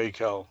Lake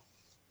Baikal?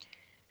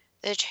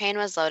 The train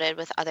was loaded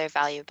with other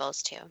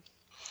valuables too.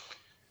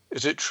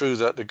 Is it true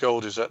that the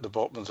gold is at the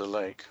bottom of the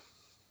lake?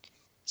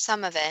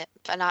 Some of it,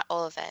 but not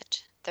all of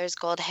it. There's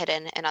gold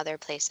hidden in other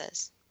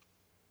places.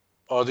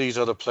 Are these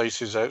other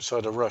places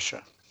outside of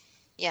Russia?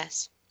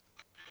 Yes.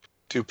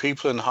 Do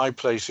people in high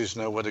places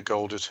know where the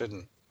gold is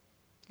hidden?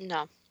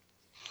 No.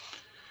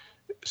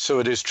 So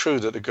it is true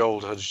that the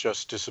gold has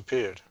just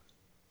disappeared?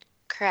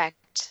 Correct,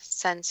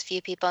 since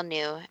few people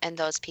knew and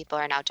those people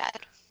are now dead.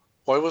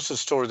 Why has the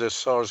story of the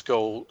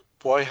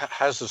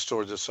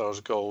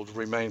Tsar's gold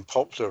remained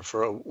popular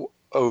for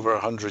over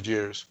 100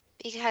 years?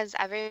 Because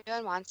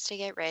everyone wants to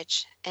get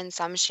rich in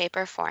some shape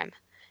or form,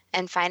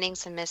 and finding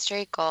some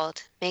mystery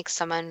gold makes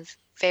someone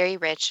very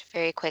rich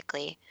very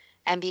quickly,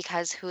 and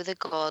because who the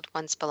gold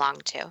once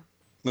belonged to.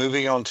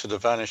 Moving on to the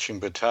vanishing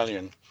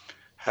battalion,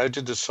 how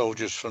did the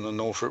soldiers from the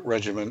Norfolk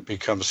Regiment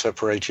become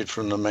separated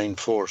from the main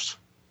force?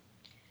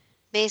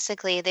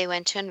 Basically, they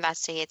went to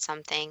investigate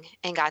something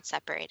and got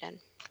separated.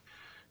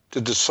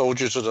 Did the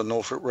soldiers of the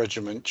Norfolk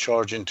Regiment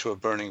charge into a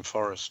burning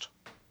forest?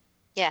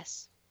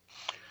 Yes.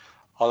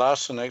 I'll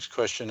ask the next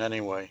question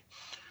anyway.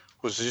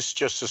 Was this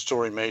just a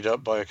story made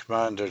up by a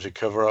commander to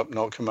cover up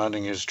not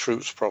commanding his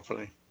troops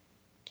properly?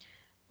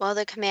 Well,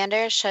 the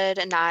commander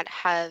should not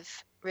have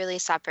really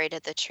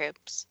separated the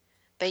troops.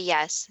 But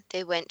yes,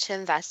 they went to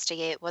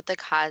investigate what the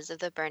cause of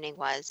the burning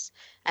was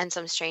and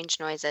some strange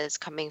noises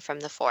coming from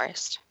the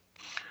forest.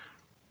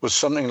 Was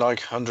something like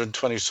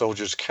 120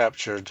 soldiers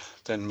captured,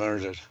 then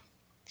murdered?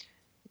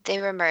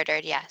 They were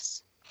murdered,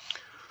 yes.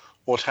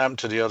 What happened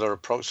to the other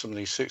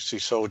approximately 60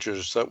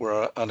 soldiers that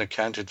were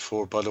unaccounted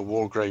for by the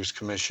War Graves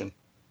Commission?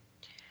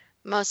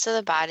 Most of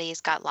the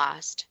bodies got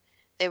lost.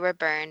 they were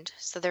burned,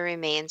 so the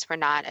remains were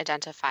not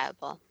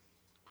identifiable.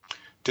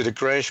 Did a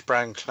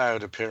grayish-brown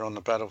cloud appear on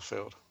the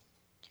battlefield?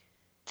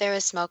 There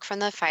was smoke from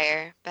the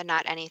fire, but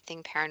not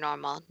anything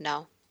paranormal,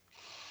 no.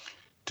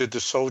 Did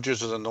the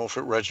soldiers of the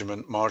Norfolk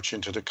Regiment march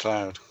into the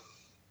cloud?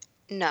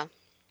 No.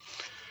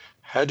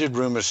 How did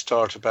rumors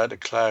start about the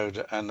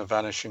cloud and the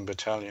vanishing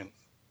battalion?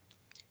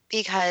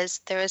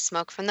 Because there was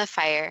smoke from the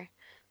fire,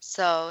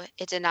 so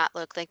it did not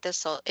look like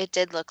it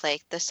did look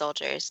like the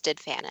soldiers did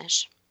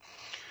vanish.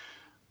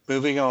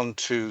 Moving on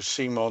to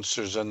sea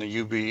monsters and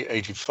the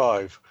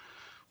UB-85,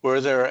 were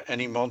there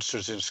any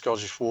monsters in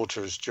Scottish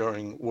waters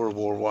during World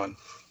War I?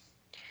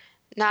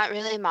 Not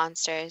really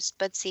monsters,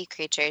 but sea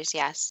creatures,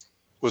 yes.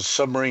 Was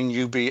submarine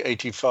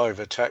UB-85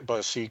 attacked by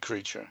a sea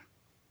creature?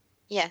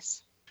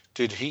 Yes.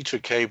 Did heater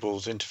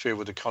cables interfere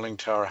with the conning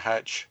tower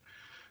hatch,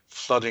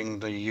 flooding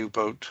the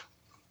U-boat?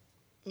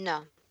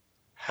 No.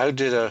 How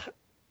did a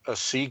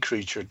sea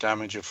creature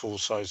damage a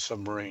full-size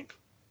submarine?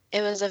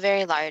 It was a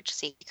very large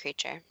sea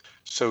creature.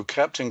 So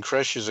Captain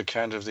Cresh's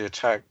account of the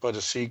attack by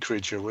the sea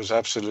creature was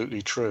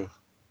absolutely true?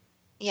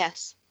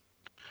 Yes.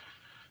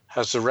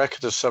 Has the wreck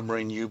of the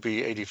submarine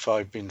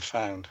UB-85 been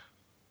found?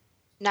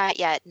 Not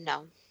yet,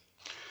 no.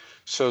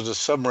 So the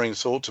submarine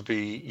thought to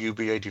be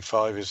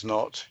UB-85 is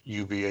not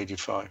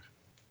UB-85?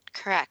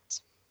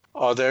 Correct.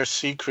 Are there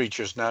sea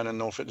creatures now in the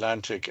North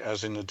Atlantic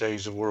as in the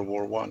days of World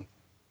War I?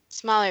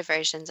 Smaller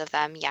versions of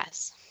them,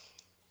 yes.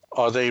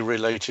 Are they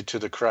related to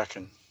the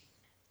Kraken?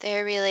 They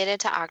are related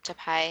to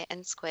octopi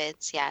and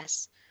squids,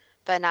 yes,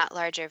 but not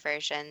larger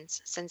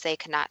versions, since they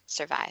could not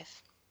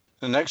survive.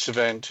 The next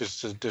event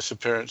is the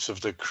disappearance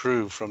of the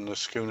crew from the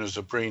schooner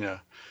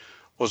Sabrina.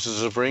 Was the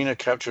Sabrina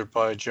captured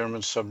by a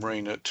German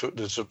submarine that took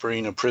the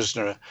Sabrina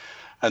prisoner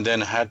and then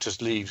had to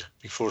leave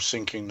before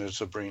sinking the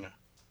Sabrina?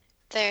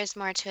 There's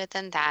more to it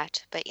than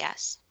that, but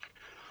yes.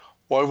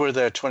 Why were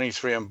there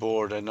 23 on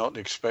board and not the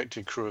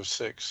expected crew of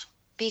 6?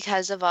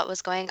 Because of what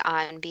was going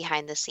on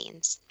behind the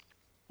scenes.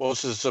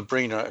 Was the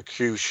Sabrina a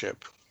cruise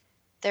ship?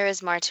 There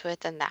is more to it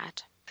than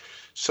that.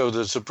 So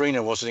the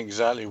Sabrina wasn't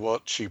exactly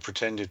what she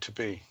pretended to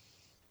be?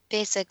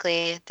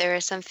 Basically, there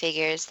were some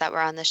figures that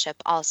were on the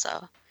ship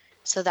also,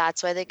 so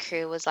that's why the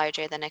crew was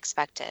larger than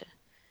expected.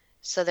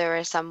 So there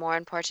were some more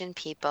important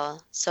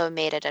people, so it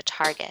made it a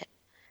target.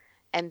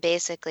 And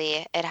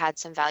basically, it had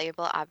some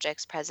valuable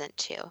objects present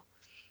too.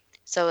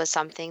 So it was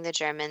something the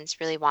Germans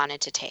really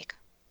wanted to take.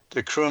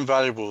 The crew and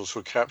valuables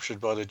were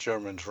captured by the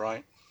Germans,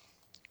 right?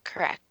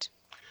 Correct.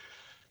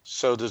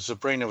 So the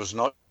Sabrina was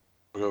not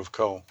cargo of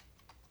coal?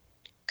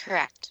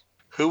 Correct.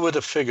 Who were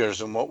the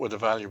figures and what were the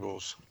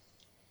valuables?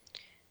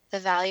 The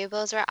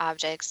valuables were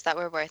objects that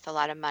were worth a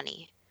lot of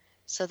money,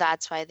 so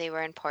that's why they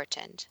were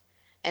important.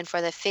 And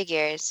for the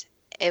figures,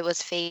 it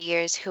was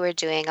figures who were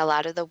doing a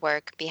lot of the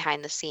work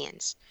behind the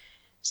scenes.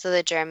 So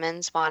the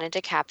Germans wanted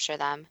to capture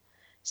them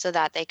so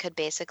that they could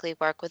basically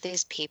work with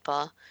these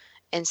people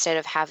instead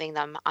of having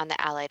them on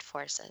the Allied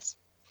forces.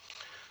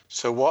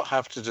 So what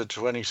happened to the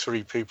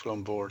 23 people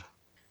on board?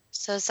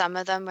 So some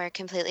of them were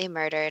completely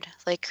murdered,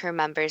 like crew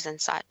members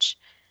and such,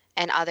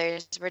 and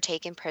others were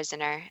taken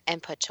prisoner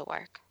and put to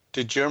work.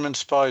 Did German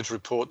spies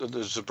report that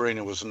the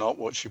Sabrina was not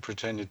what she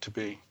pretended to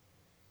be?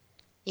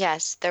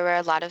 Yes, there were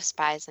a lot of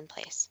spies in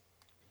place.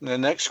 The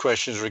next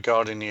question is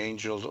regarding the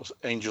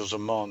angels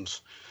of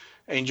Mons.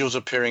 Angels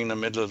appearing in the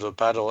middle of the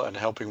battle and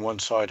helping one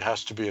side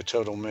has to be a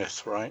total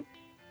myth, right?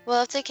 We'll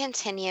have to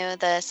continue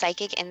the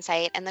psychic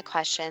insight and the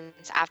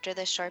questions after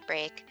this short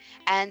break.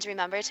 And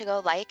remember to go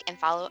like and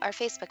follow our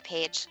Facebook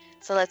page.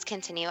 So let's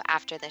continue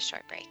after this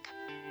short break.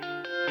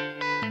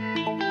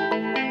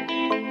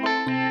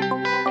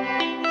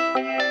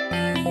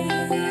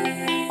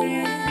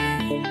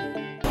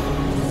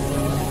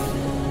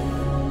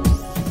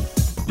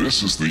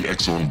 This is the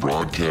X-Zone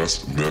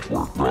Broadcast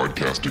Network,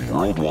 broadcasting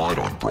worldwide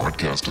on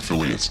broadcast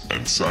affiliates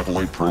and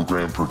satellite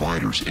program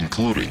providers,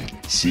 including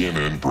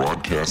CNN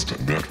Broadcast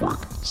Network,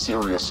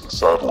 Sirius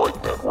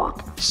Satellite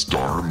Network,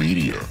 Star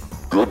Media,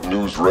 Good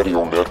News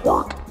Radio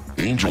Network,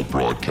 Angel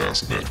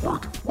Broadcast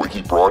Network,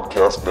 Wiki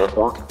Broadcast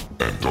Network,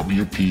 and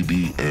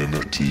WPBN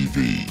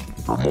TV.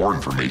 For more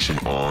information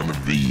on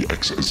the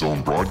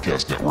X-Zone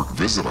Broadcast Network,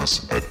 visit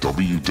us at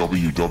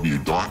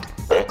www.xzbn.net.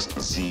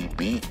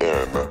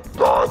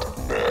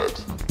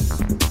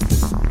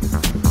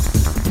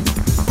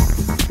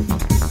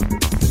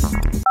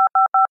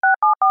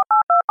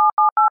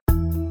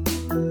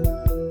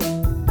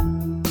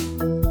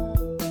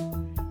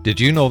 Did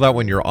you know that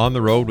when you're on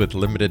the road with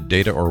limited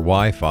data or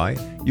Wi-Fi,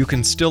 you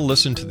can still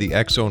listen to the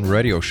X-Zone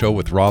Radio Show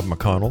with Rob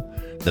McConnell,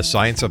 The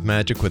Science of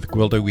Magic with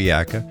Gwilda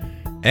Wiyaka,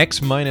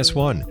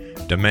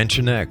 X-1,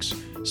 Dimension X,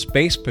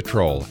 Space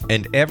Patrol,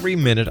 and every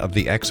minute of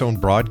the X-Zone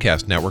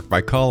Broadcast Network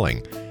by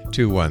calling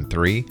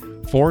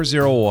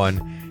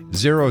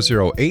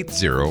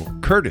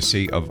 213-401-0080,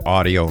 courtesy of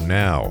Audio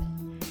Now.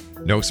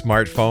 No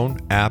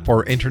smartphone, app,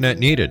 or internet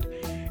needed.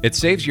 It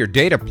saves your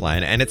data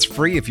plan and it's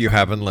free if you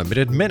have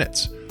unlimited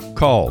minutes.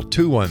 Call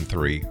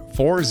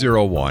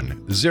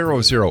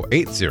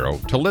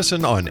 213-401-0080 to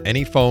listen on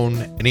any phone,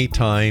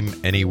 anytime,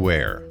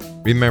 anywhere.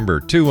 Remember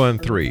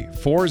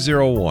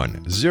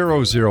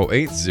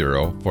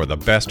 213-401-0080 for the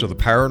best of the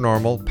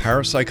paranormal,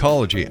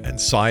 parapsychology, and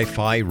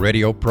sci-fi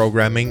radio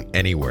programming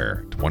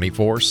anywhere,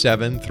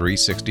 24/7,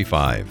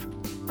 365.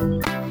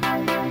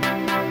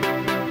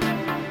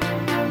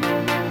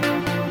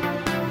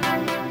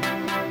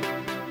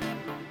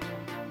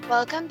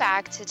 Welcome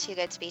back to Too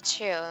Good to Be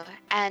True.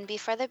 And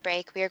before the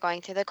break, we are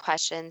going through the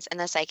questions in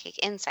the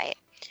Psychic Insight.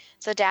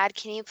 So, Dad,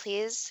 can you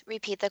please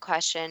repeat the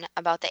question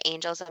about the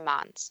angels and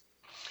Mons?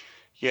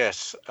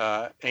 Yes,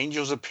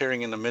 angels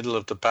appearing in the middle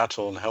of the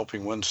battle and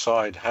helping one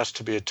side has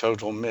to be a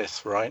total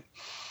myth, right?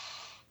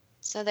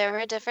 So there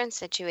were different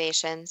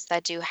situations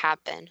that do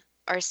happen,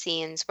 or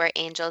scenes where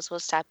angels will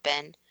step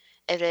in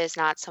if it is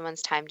not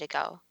someone's time to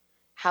go.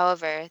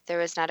 However, there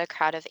was not a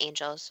crowd of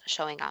angels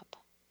showing up.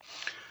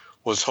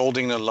 Was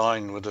holding the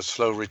line with a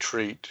slow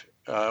retreat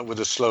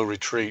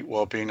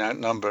while being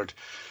outnumbered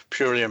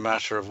purely a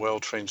matter of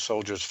well-trained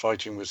soldiers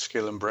fighting with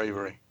skill and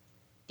bravery?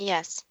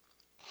 Yes.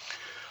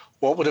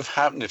 What would have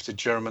happened if the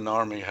German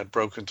army had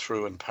broken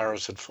through and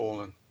Paris had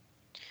fallen?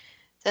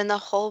 Then the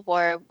whole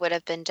war would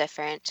have been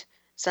different,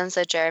 since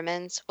the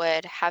Germans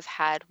would have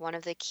had one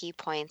of the key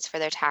points for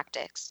their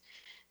tactics,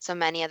 so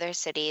many other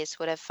cities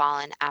would have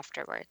fallen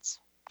afterwards.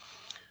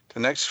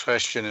 The next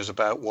question is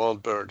about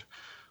Wildbird.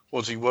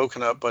 Was he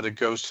woken up by the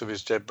ghost of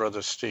his dead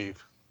brother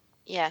Steve?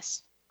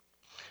 Yes.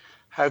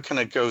 How can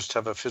a ghost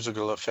have a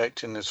physical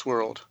effect in this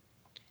world?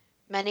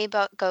 Many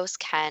ghosts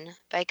can,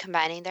 by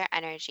combining their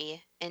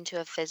energy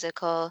into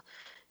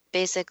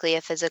basically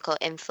a physical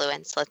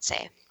influence, let's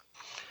say.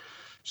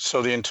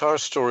 So the entire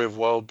story of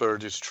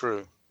Wildbird is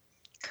true?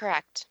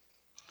 Correct.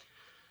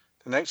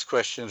 The next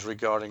question is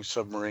regarding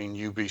submarine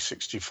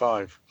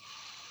UB-65.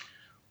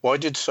 Why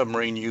did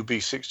submarine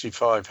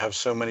UB-65 have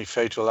so many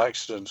fatal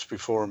accidents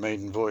before a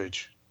maiden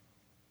voyage?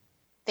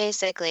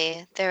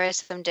 Basically, there were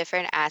some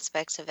different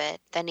aspects of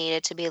it that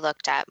needed to be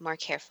looked at more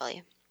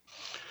carefully.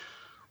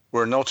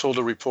 Were not all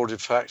the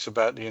reported facts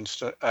about the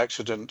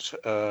accident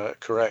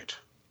correct?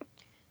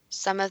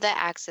 Some of the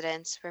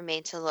accidents were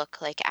made to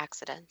look like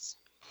accidents.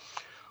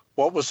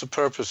 What was the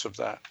purpose of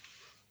that?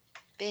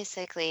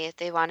 Basically,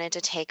 they wanted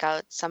to take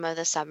out some of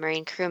the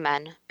submarine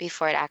crewmen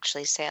before it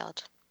actually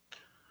sailed.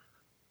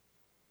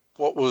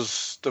 What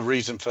was the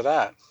reason for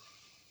that?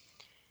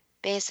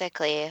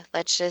 Basically,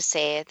 let's just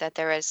say that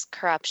there was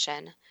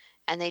corruption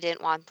and they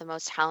didn't want the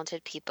most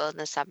talented people in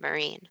the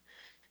submarine,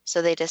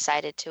 so they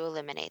decided to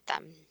eliminate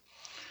them.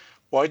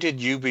 Why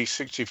did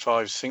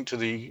UB-65 sink to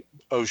the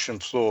ocean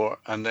floor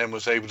and then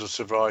was able to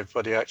survive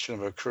by the action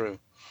of her crew?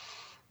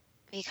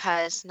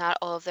 Because not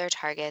all of their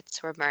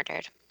targets were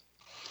murdered.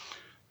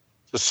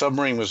 The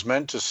submarine was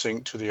meant to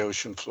sink to the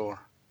ocean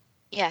floor.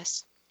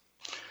 Yes.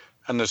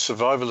 And the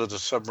survival of the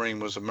submarine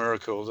was a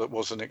miracle that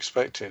wasn't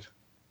expected.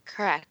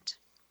 Correct.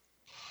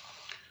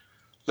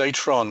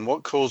 Later on,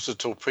 what caused the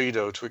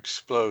torpedo to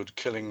explode,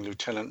 killing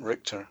Lieutenant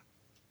Richter?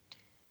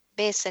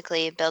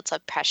 Basically, built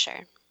up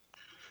pressure.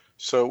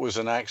 So it was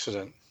an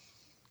accident.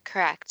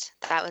 Correct.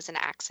 That was an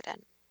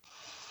accident.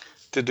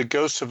 Did the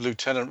ghost of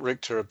Lieutenant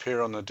Richter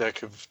appear on the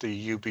deck of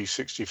the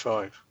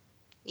UB-65?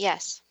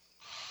 Yes.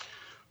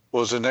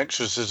 Was an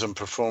exorcism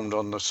performed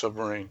on the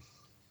submarine?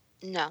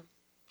 No.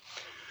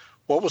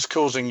 What was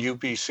causing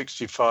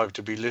UB-65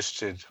 to be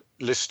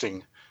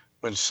listing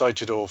when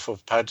sighted off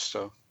of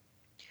Padstow?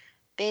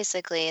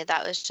 Basically,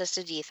 that was just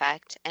a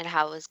defect in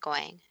how it was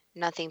going.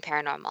 Nothing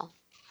paranormal.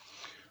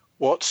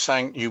 What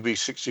sank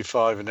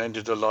UB-65 and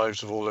ended the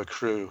lives of all her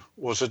crew?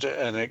 Was it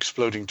an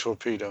exploding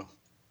torpedo?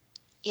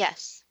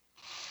 Yes.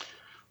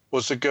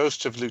 Was the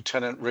ghost of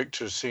Lieutenant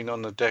Richter seen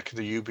on the deck of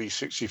the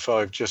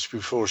UB-65 just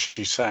before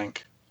she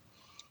sank?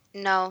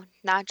 No,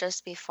 not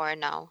just before,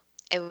 no.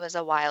 It was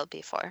a while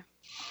before.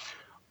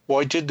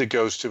 Why did the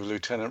ghost of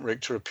Lieutenant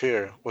Richter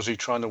appear? Was he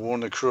trying to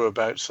warn the crew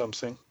about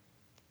something?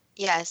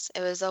 Yes,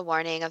 it was a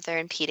warning of their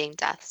impending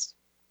deaths.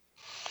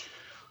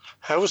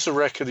 How was the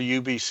wreck of the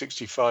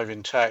UB-65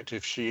 intact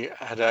if she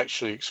had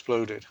actually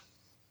exploded?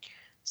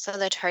 So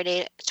the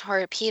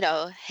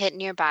torpedo hit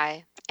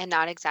nearby and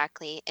not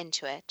exactly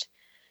into it.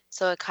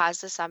 So it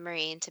caused the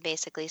submarine to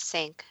basically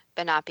sink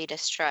but not be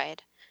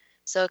destroyed.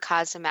 So it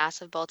caused a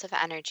massive bolt of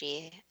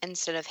energy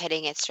instead of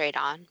hitting it straight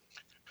on.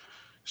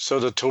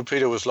 So the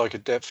torpedo was like a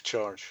depth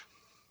charge?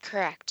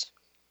 Correct.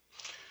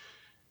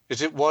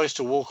 Is it wise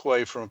to walk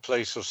away from a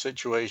place or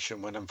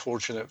situation when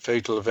unfortunate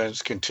fatal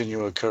events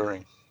continue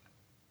occurring?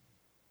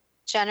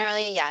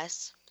 Generally,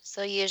 yes.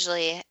 So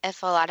usually,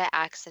 if a lot of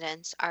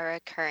accidents are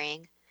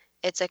occurring,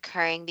 it's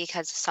occurring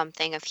because of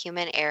something of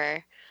human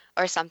error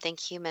or something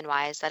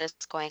human-wise that is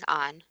going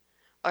on,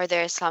 or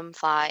there is some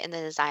flaw in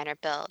the design or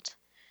build.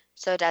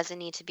 So it doesn't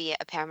need to be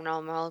a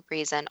paranormal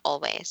reason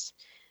always.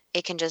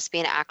 It can just be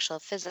an actual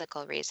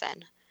physical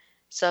reason.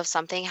 So if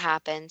something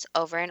happens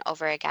over and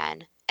over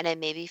again, and it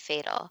may be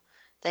fatal,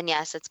 then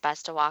yes, it's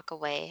best to walk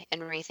away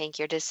and rethink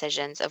your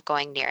decisions of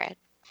going near it.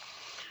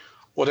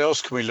 What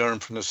else can we learn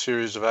from the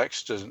series of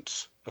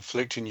accidents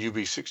afflicting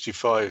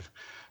UB-65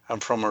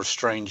 and from her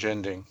strange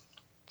ending?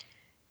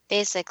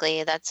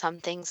 Basically, that some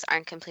things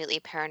aren't completely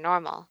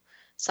paranormal.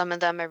 Some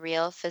of them are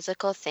real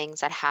physical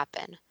things that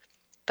happen.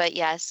 But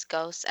yes,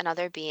 ghosts and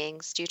other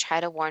beings do try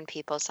to warn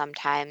people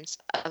sometimes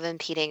of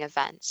impeding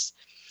events.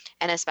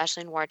 And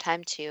especially in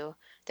wartime, too,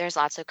 there's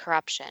lots of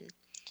corruption.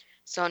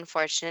 So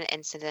unfortunate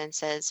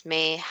incidences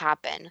may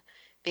happen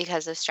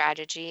because of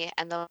strategy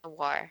and the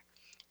war.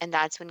 And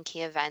that's when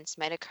key events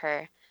might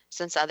occur,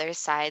 since other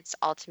side's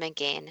ultimate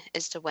gain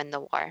is to win the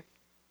war.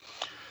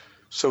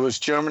 So was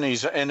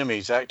Germany's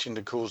enemies acting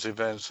to cause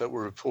events that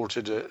were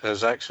reported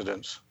as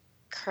accidents?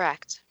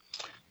 Correct.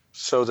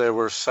 So there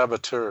were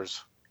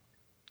saboteurs.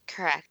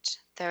 Correct.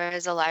 There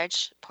is a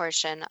large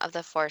portion of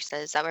the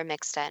forces that were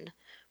mixed in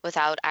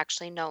without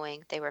actually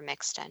knowing they were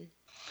mixed in.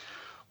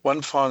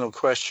 One final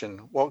question.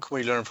 What can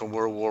we learn from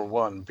World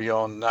War I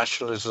beyond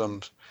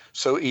nationalism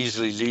so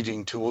easily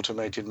leading to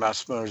automated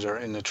mass murder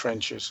in the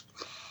trenches?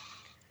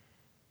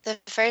 The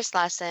first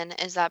lesson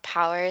is that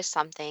power is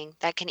something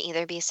that can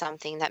either be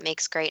something that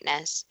makes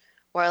greatness,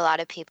 where a lot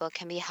of people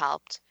can be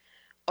helped,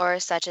 or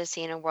such as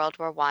seen in World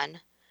War I,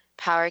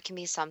 power can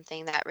be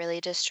something that really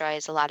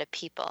destroys a lot of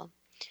people.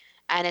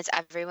 And it's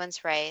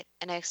everyone's right,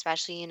 and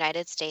especially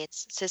United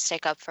States, to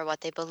stick up for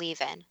what they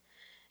believe in.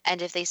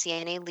 And if they see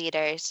any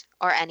leaders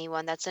or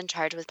anyone that's in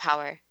charge with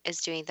power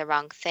is doing the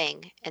wrong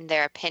thing, in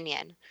their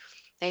opinion,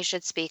 they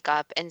should speak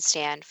up and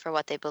stand for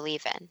what they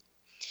believe in,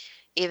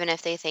 even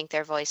if they think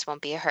their voice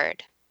won't be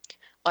heard.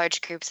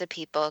 Large groups of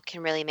people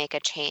can really make a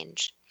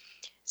change.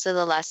 So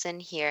the lesson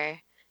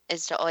here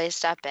is to always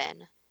step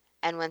in,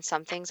 and when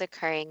something's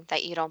occurring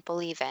that you don't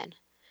believe in,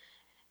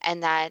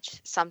 and that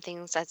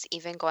something that's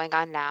even going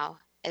on now,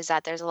 is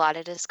that there's a lot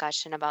of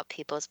discussion about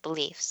people's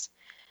beliefs.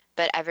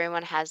 But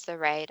everyone has the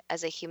right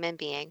as a human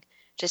being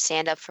to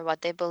stand up for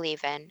what they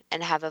believe in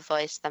and have a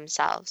voice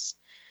themselves.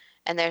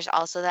 And there's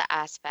also the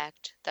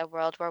aspect that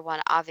World War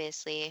I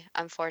obviously,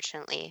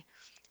 unfortunately,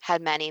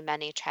 had many,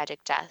 many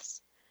tragic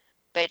deaths.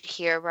 But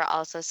here were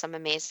also some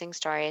amazing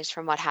stories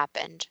from what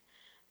happened.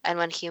 And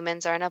when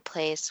humans are in a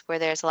place where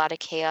there's a lot of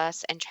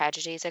chaos and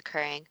tragedies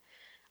occurring,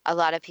 a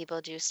lot of people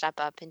do step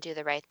up and do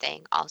the right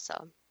thing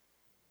also.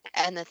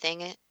 And the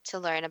thing to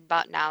learn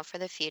about now for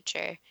the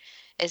future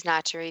is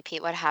not to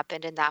repeat what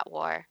happened in that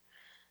war,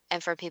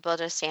 and for people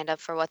to stand up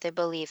for what they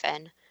believe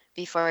in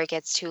before it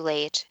gets too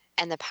late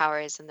and the power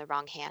is in the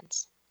wrong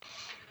hands.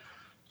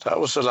 That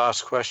was the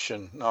last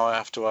question. Now I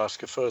have to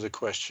ask a further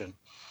question.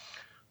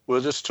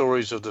 Were the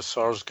stories of the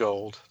SARS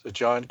Gold, the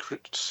giant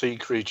sea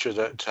creature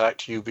that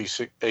attacked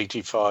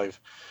UB-85,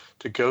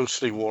 the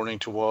ghostly warning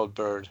to Wild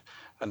Bird,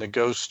 and the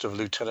ghost of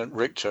Lieutenant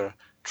Richter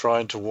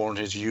trying to warn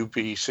his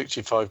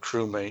UB-65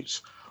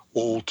 crewmates,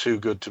 all too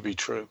good to be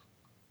true?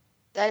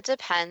 That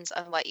depends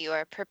on what you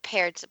are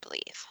prepared to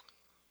believe.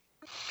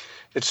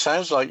 It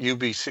sounds like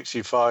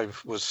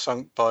UB-65 was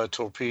sunk by a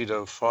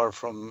torpedo far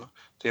from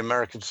the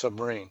American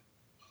submarine.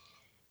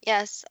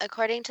 Yes,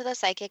 according to the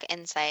psychic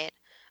insight,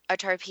 a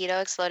torpedo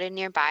exploded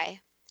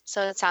nearby,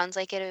 so it sounds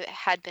like it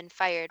had been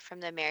fired from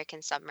the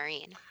American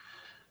submarine.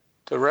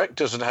 The wreck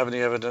doesn't have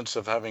any evidence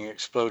of having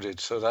exploded,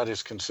 so that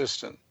is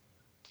consistent.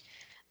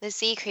 The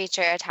sea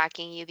creature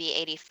attacking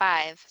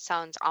UB-85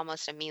 sounds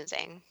almost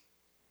amusing.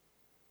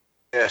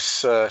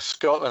 Yes,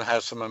 Scotland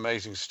has some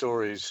amazing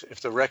stories. If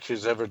the wreck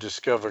is ever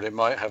discovered, it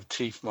might have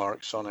teeth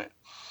marks on it.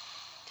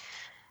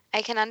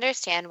 I can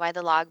understand why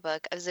the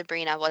logbook of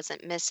Sabrina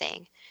wasn't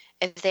missing.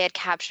 If they had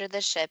captured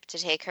the ship to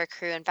take her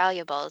crew and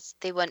valuables,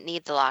 they wouldn't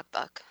need the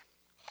logbook.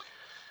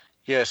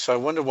 Yes, I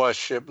wonder why a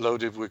ship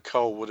loaded with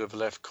coal would have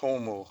left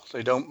Cornwall.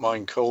 They don't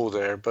mine coal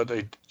there, but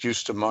they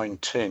used to mine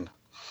tin.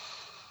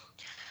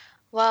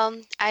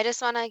 Well, I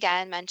just want to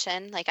again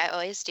mention, like I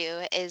always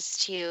do, is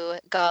to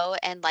go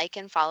and like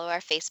and follow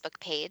our Facebook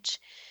page.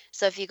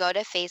 So if you go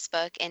to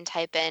Facebook and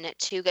type in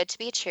Too Good to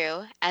Be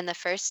True, and the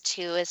first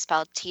two is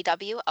spelled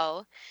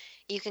TWO,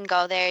 you can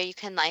go there, you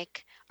can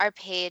like our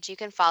page, you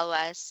can follow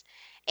us,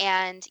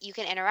 and you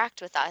can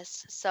interact with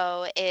us.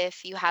 So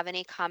if you have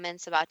any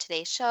comments about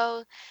today's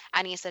show,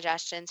 any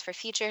suggestions for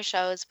future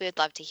shows, we would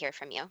love to hear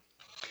from you.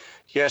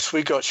 Yes,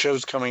 we got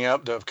shows coming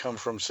up that have come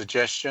from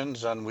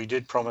suggestions, and we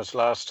did promise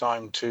last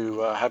time to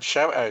have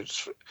shout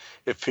outs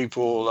if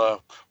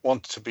people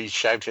want to be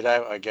shouted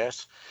out, I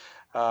guess.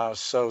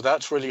 So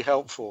that's really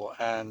helpful,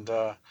 and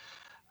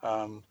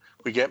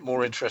we get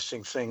more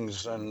interesting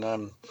things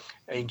than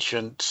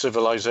ancient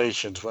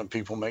civilizations when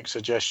people make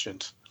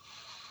suggestions.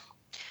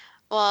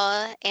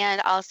 Well, and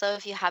also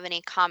if you have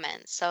any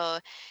comments. So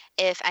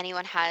if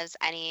anyone has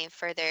any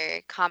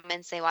further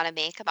comments they want to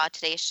make about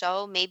today's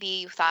show, maybe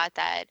you thought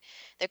that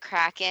the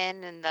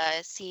Kraken and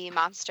the sea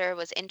monster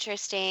was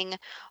interesting,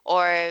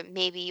 or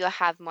maybe you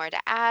have more to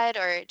add,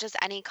 or just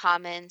any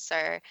comments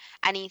or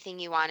anything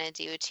you want to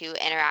do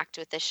to interact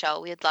with the show.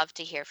 We'd love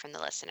to hear from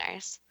the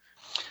listeners.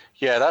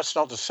 Yeah, that's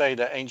not to say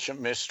that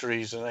ancient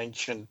mysteries of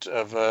ancient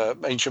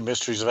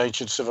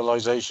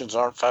civilizations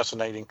aren't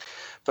fascinating,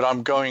 but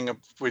I'm going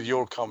with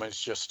your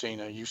comments,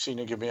 Justina. You seem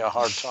to give me a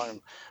hard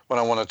time when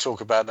I want to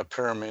talk about the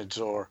pyramids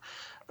or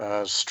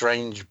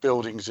strange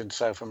buildings in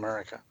South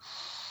America.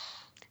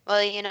 Well,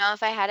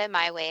 if I had it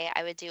my way,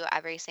 I would do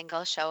every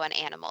single show on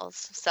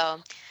animals. So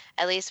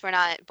at least we're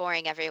not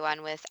boring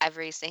everyone with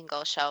every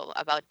single show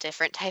about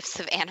different types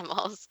of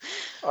animals.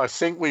 I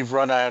think we've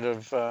run out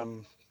of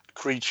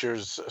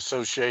creatures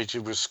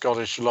associated with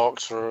Scottish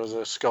lochs or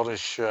the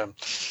Scottish or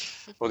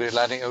the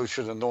Atlantic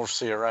Ocean and North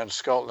Sea around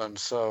Scotland.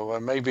 So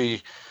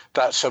maybe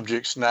that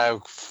subject's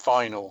now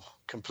final,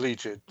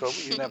 completed, but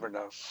you never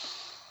know.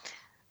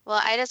 Well,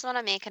 I just want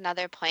to make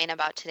another point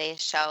about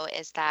today's show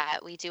is that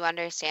we do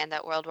understand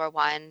that World War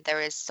One, there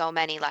was so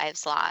many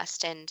lives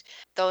lost and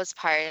those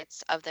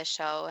parts of the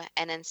show,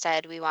 and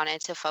instead we wanted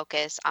to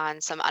focus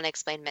on some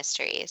unexplained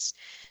mysteries.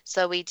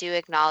 So we do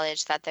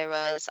acknowledge that there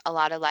was a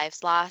lot of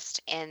lives lost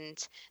and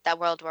that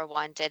World War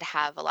One did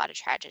have a lot of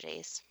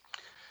tragedies.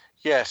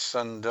 Yes,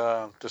 and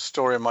the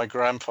story of my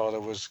grandfather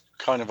was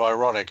kind of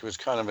ironic. It was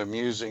kind of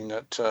amusing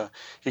that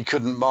he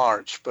couldn't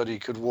march, but he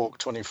could walk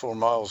 24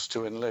 miles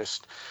to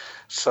enlist.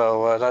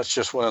 So that's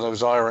just one of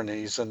those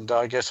ironies. And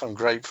I guess I'm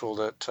grateful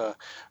that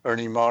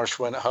Ernie Marsh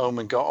went home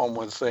and got on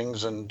with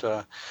things and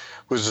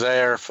was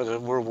there for the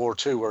World War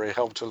II, where he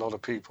helped a lot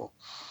of people.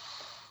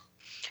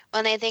 Well,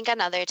 and I think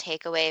another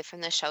takeaway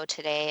from the show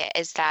today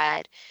is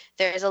that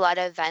there's a lot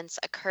of events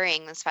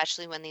occurring,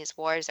 especially when these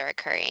wars are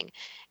occurring.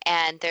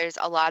 And there's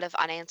a lot of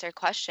unanswered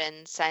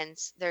questions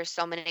since there's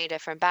so many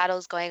different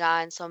battles going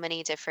on, so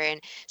many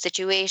different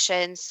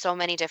situations, so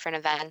many different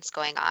events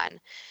going on.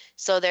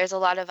 So there's a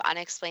lot of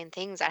unexplained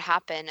things that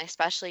happen,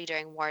 especially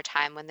during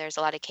wartime when there's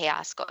a lot of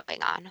chaos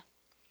going on.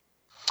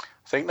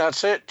 I think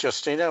that's it,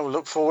 Justina. We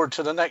look forward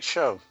to the next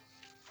show.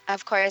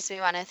 Of course, we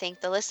want to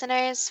thank the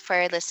listeners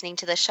for listening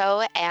to the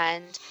show,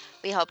 and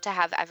we hope to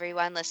have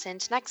everyone listen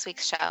to next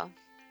week's show.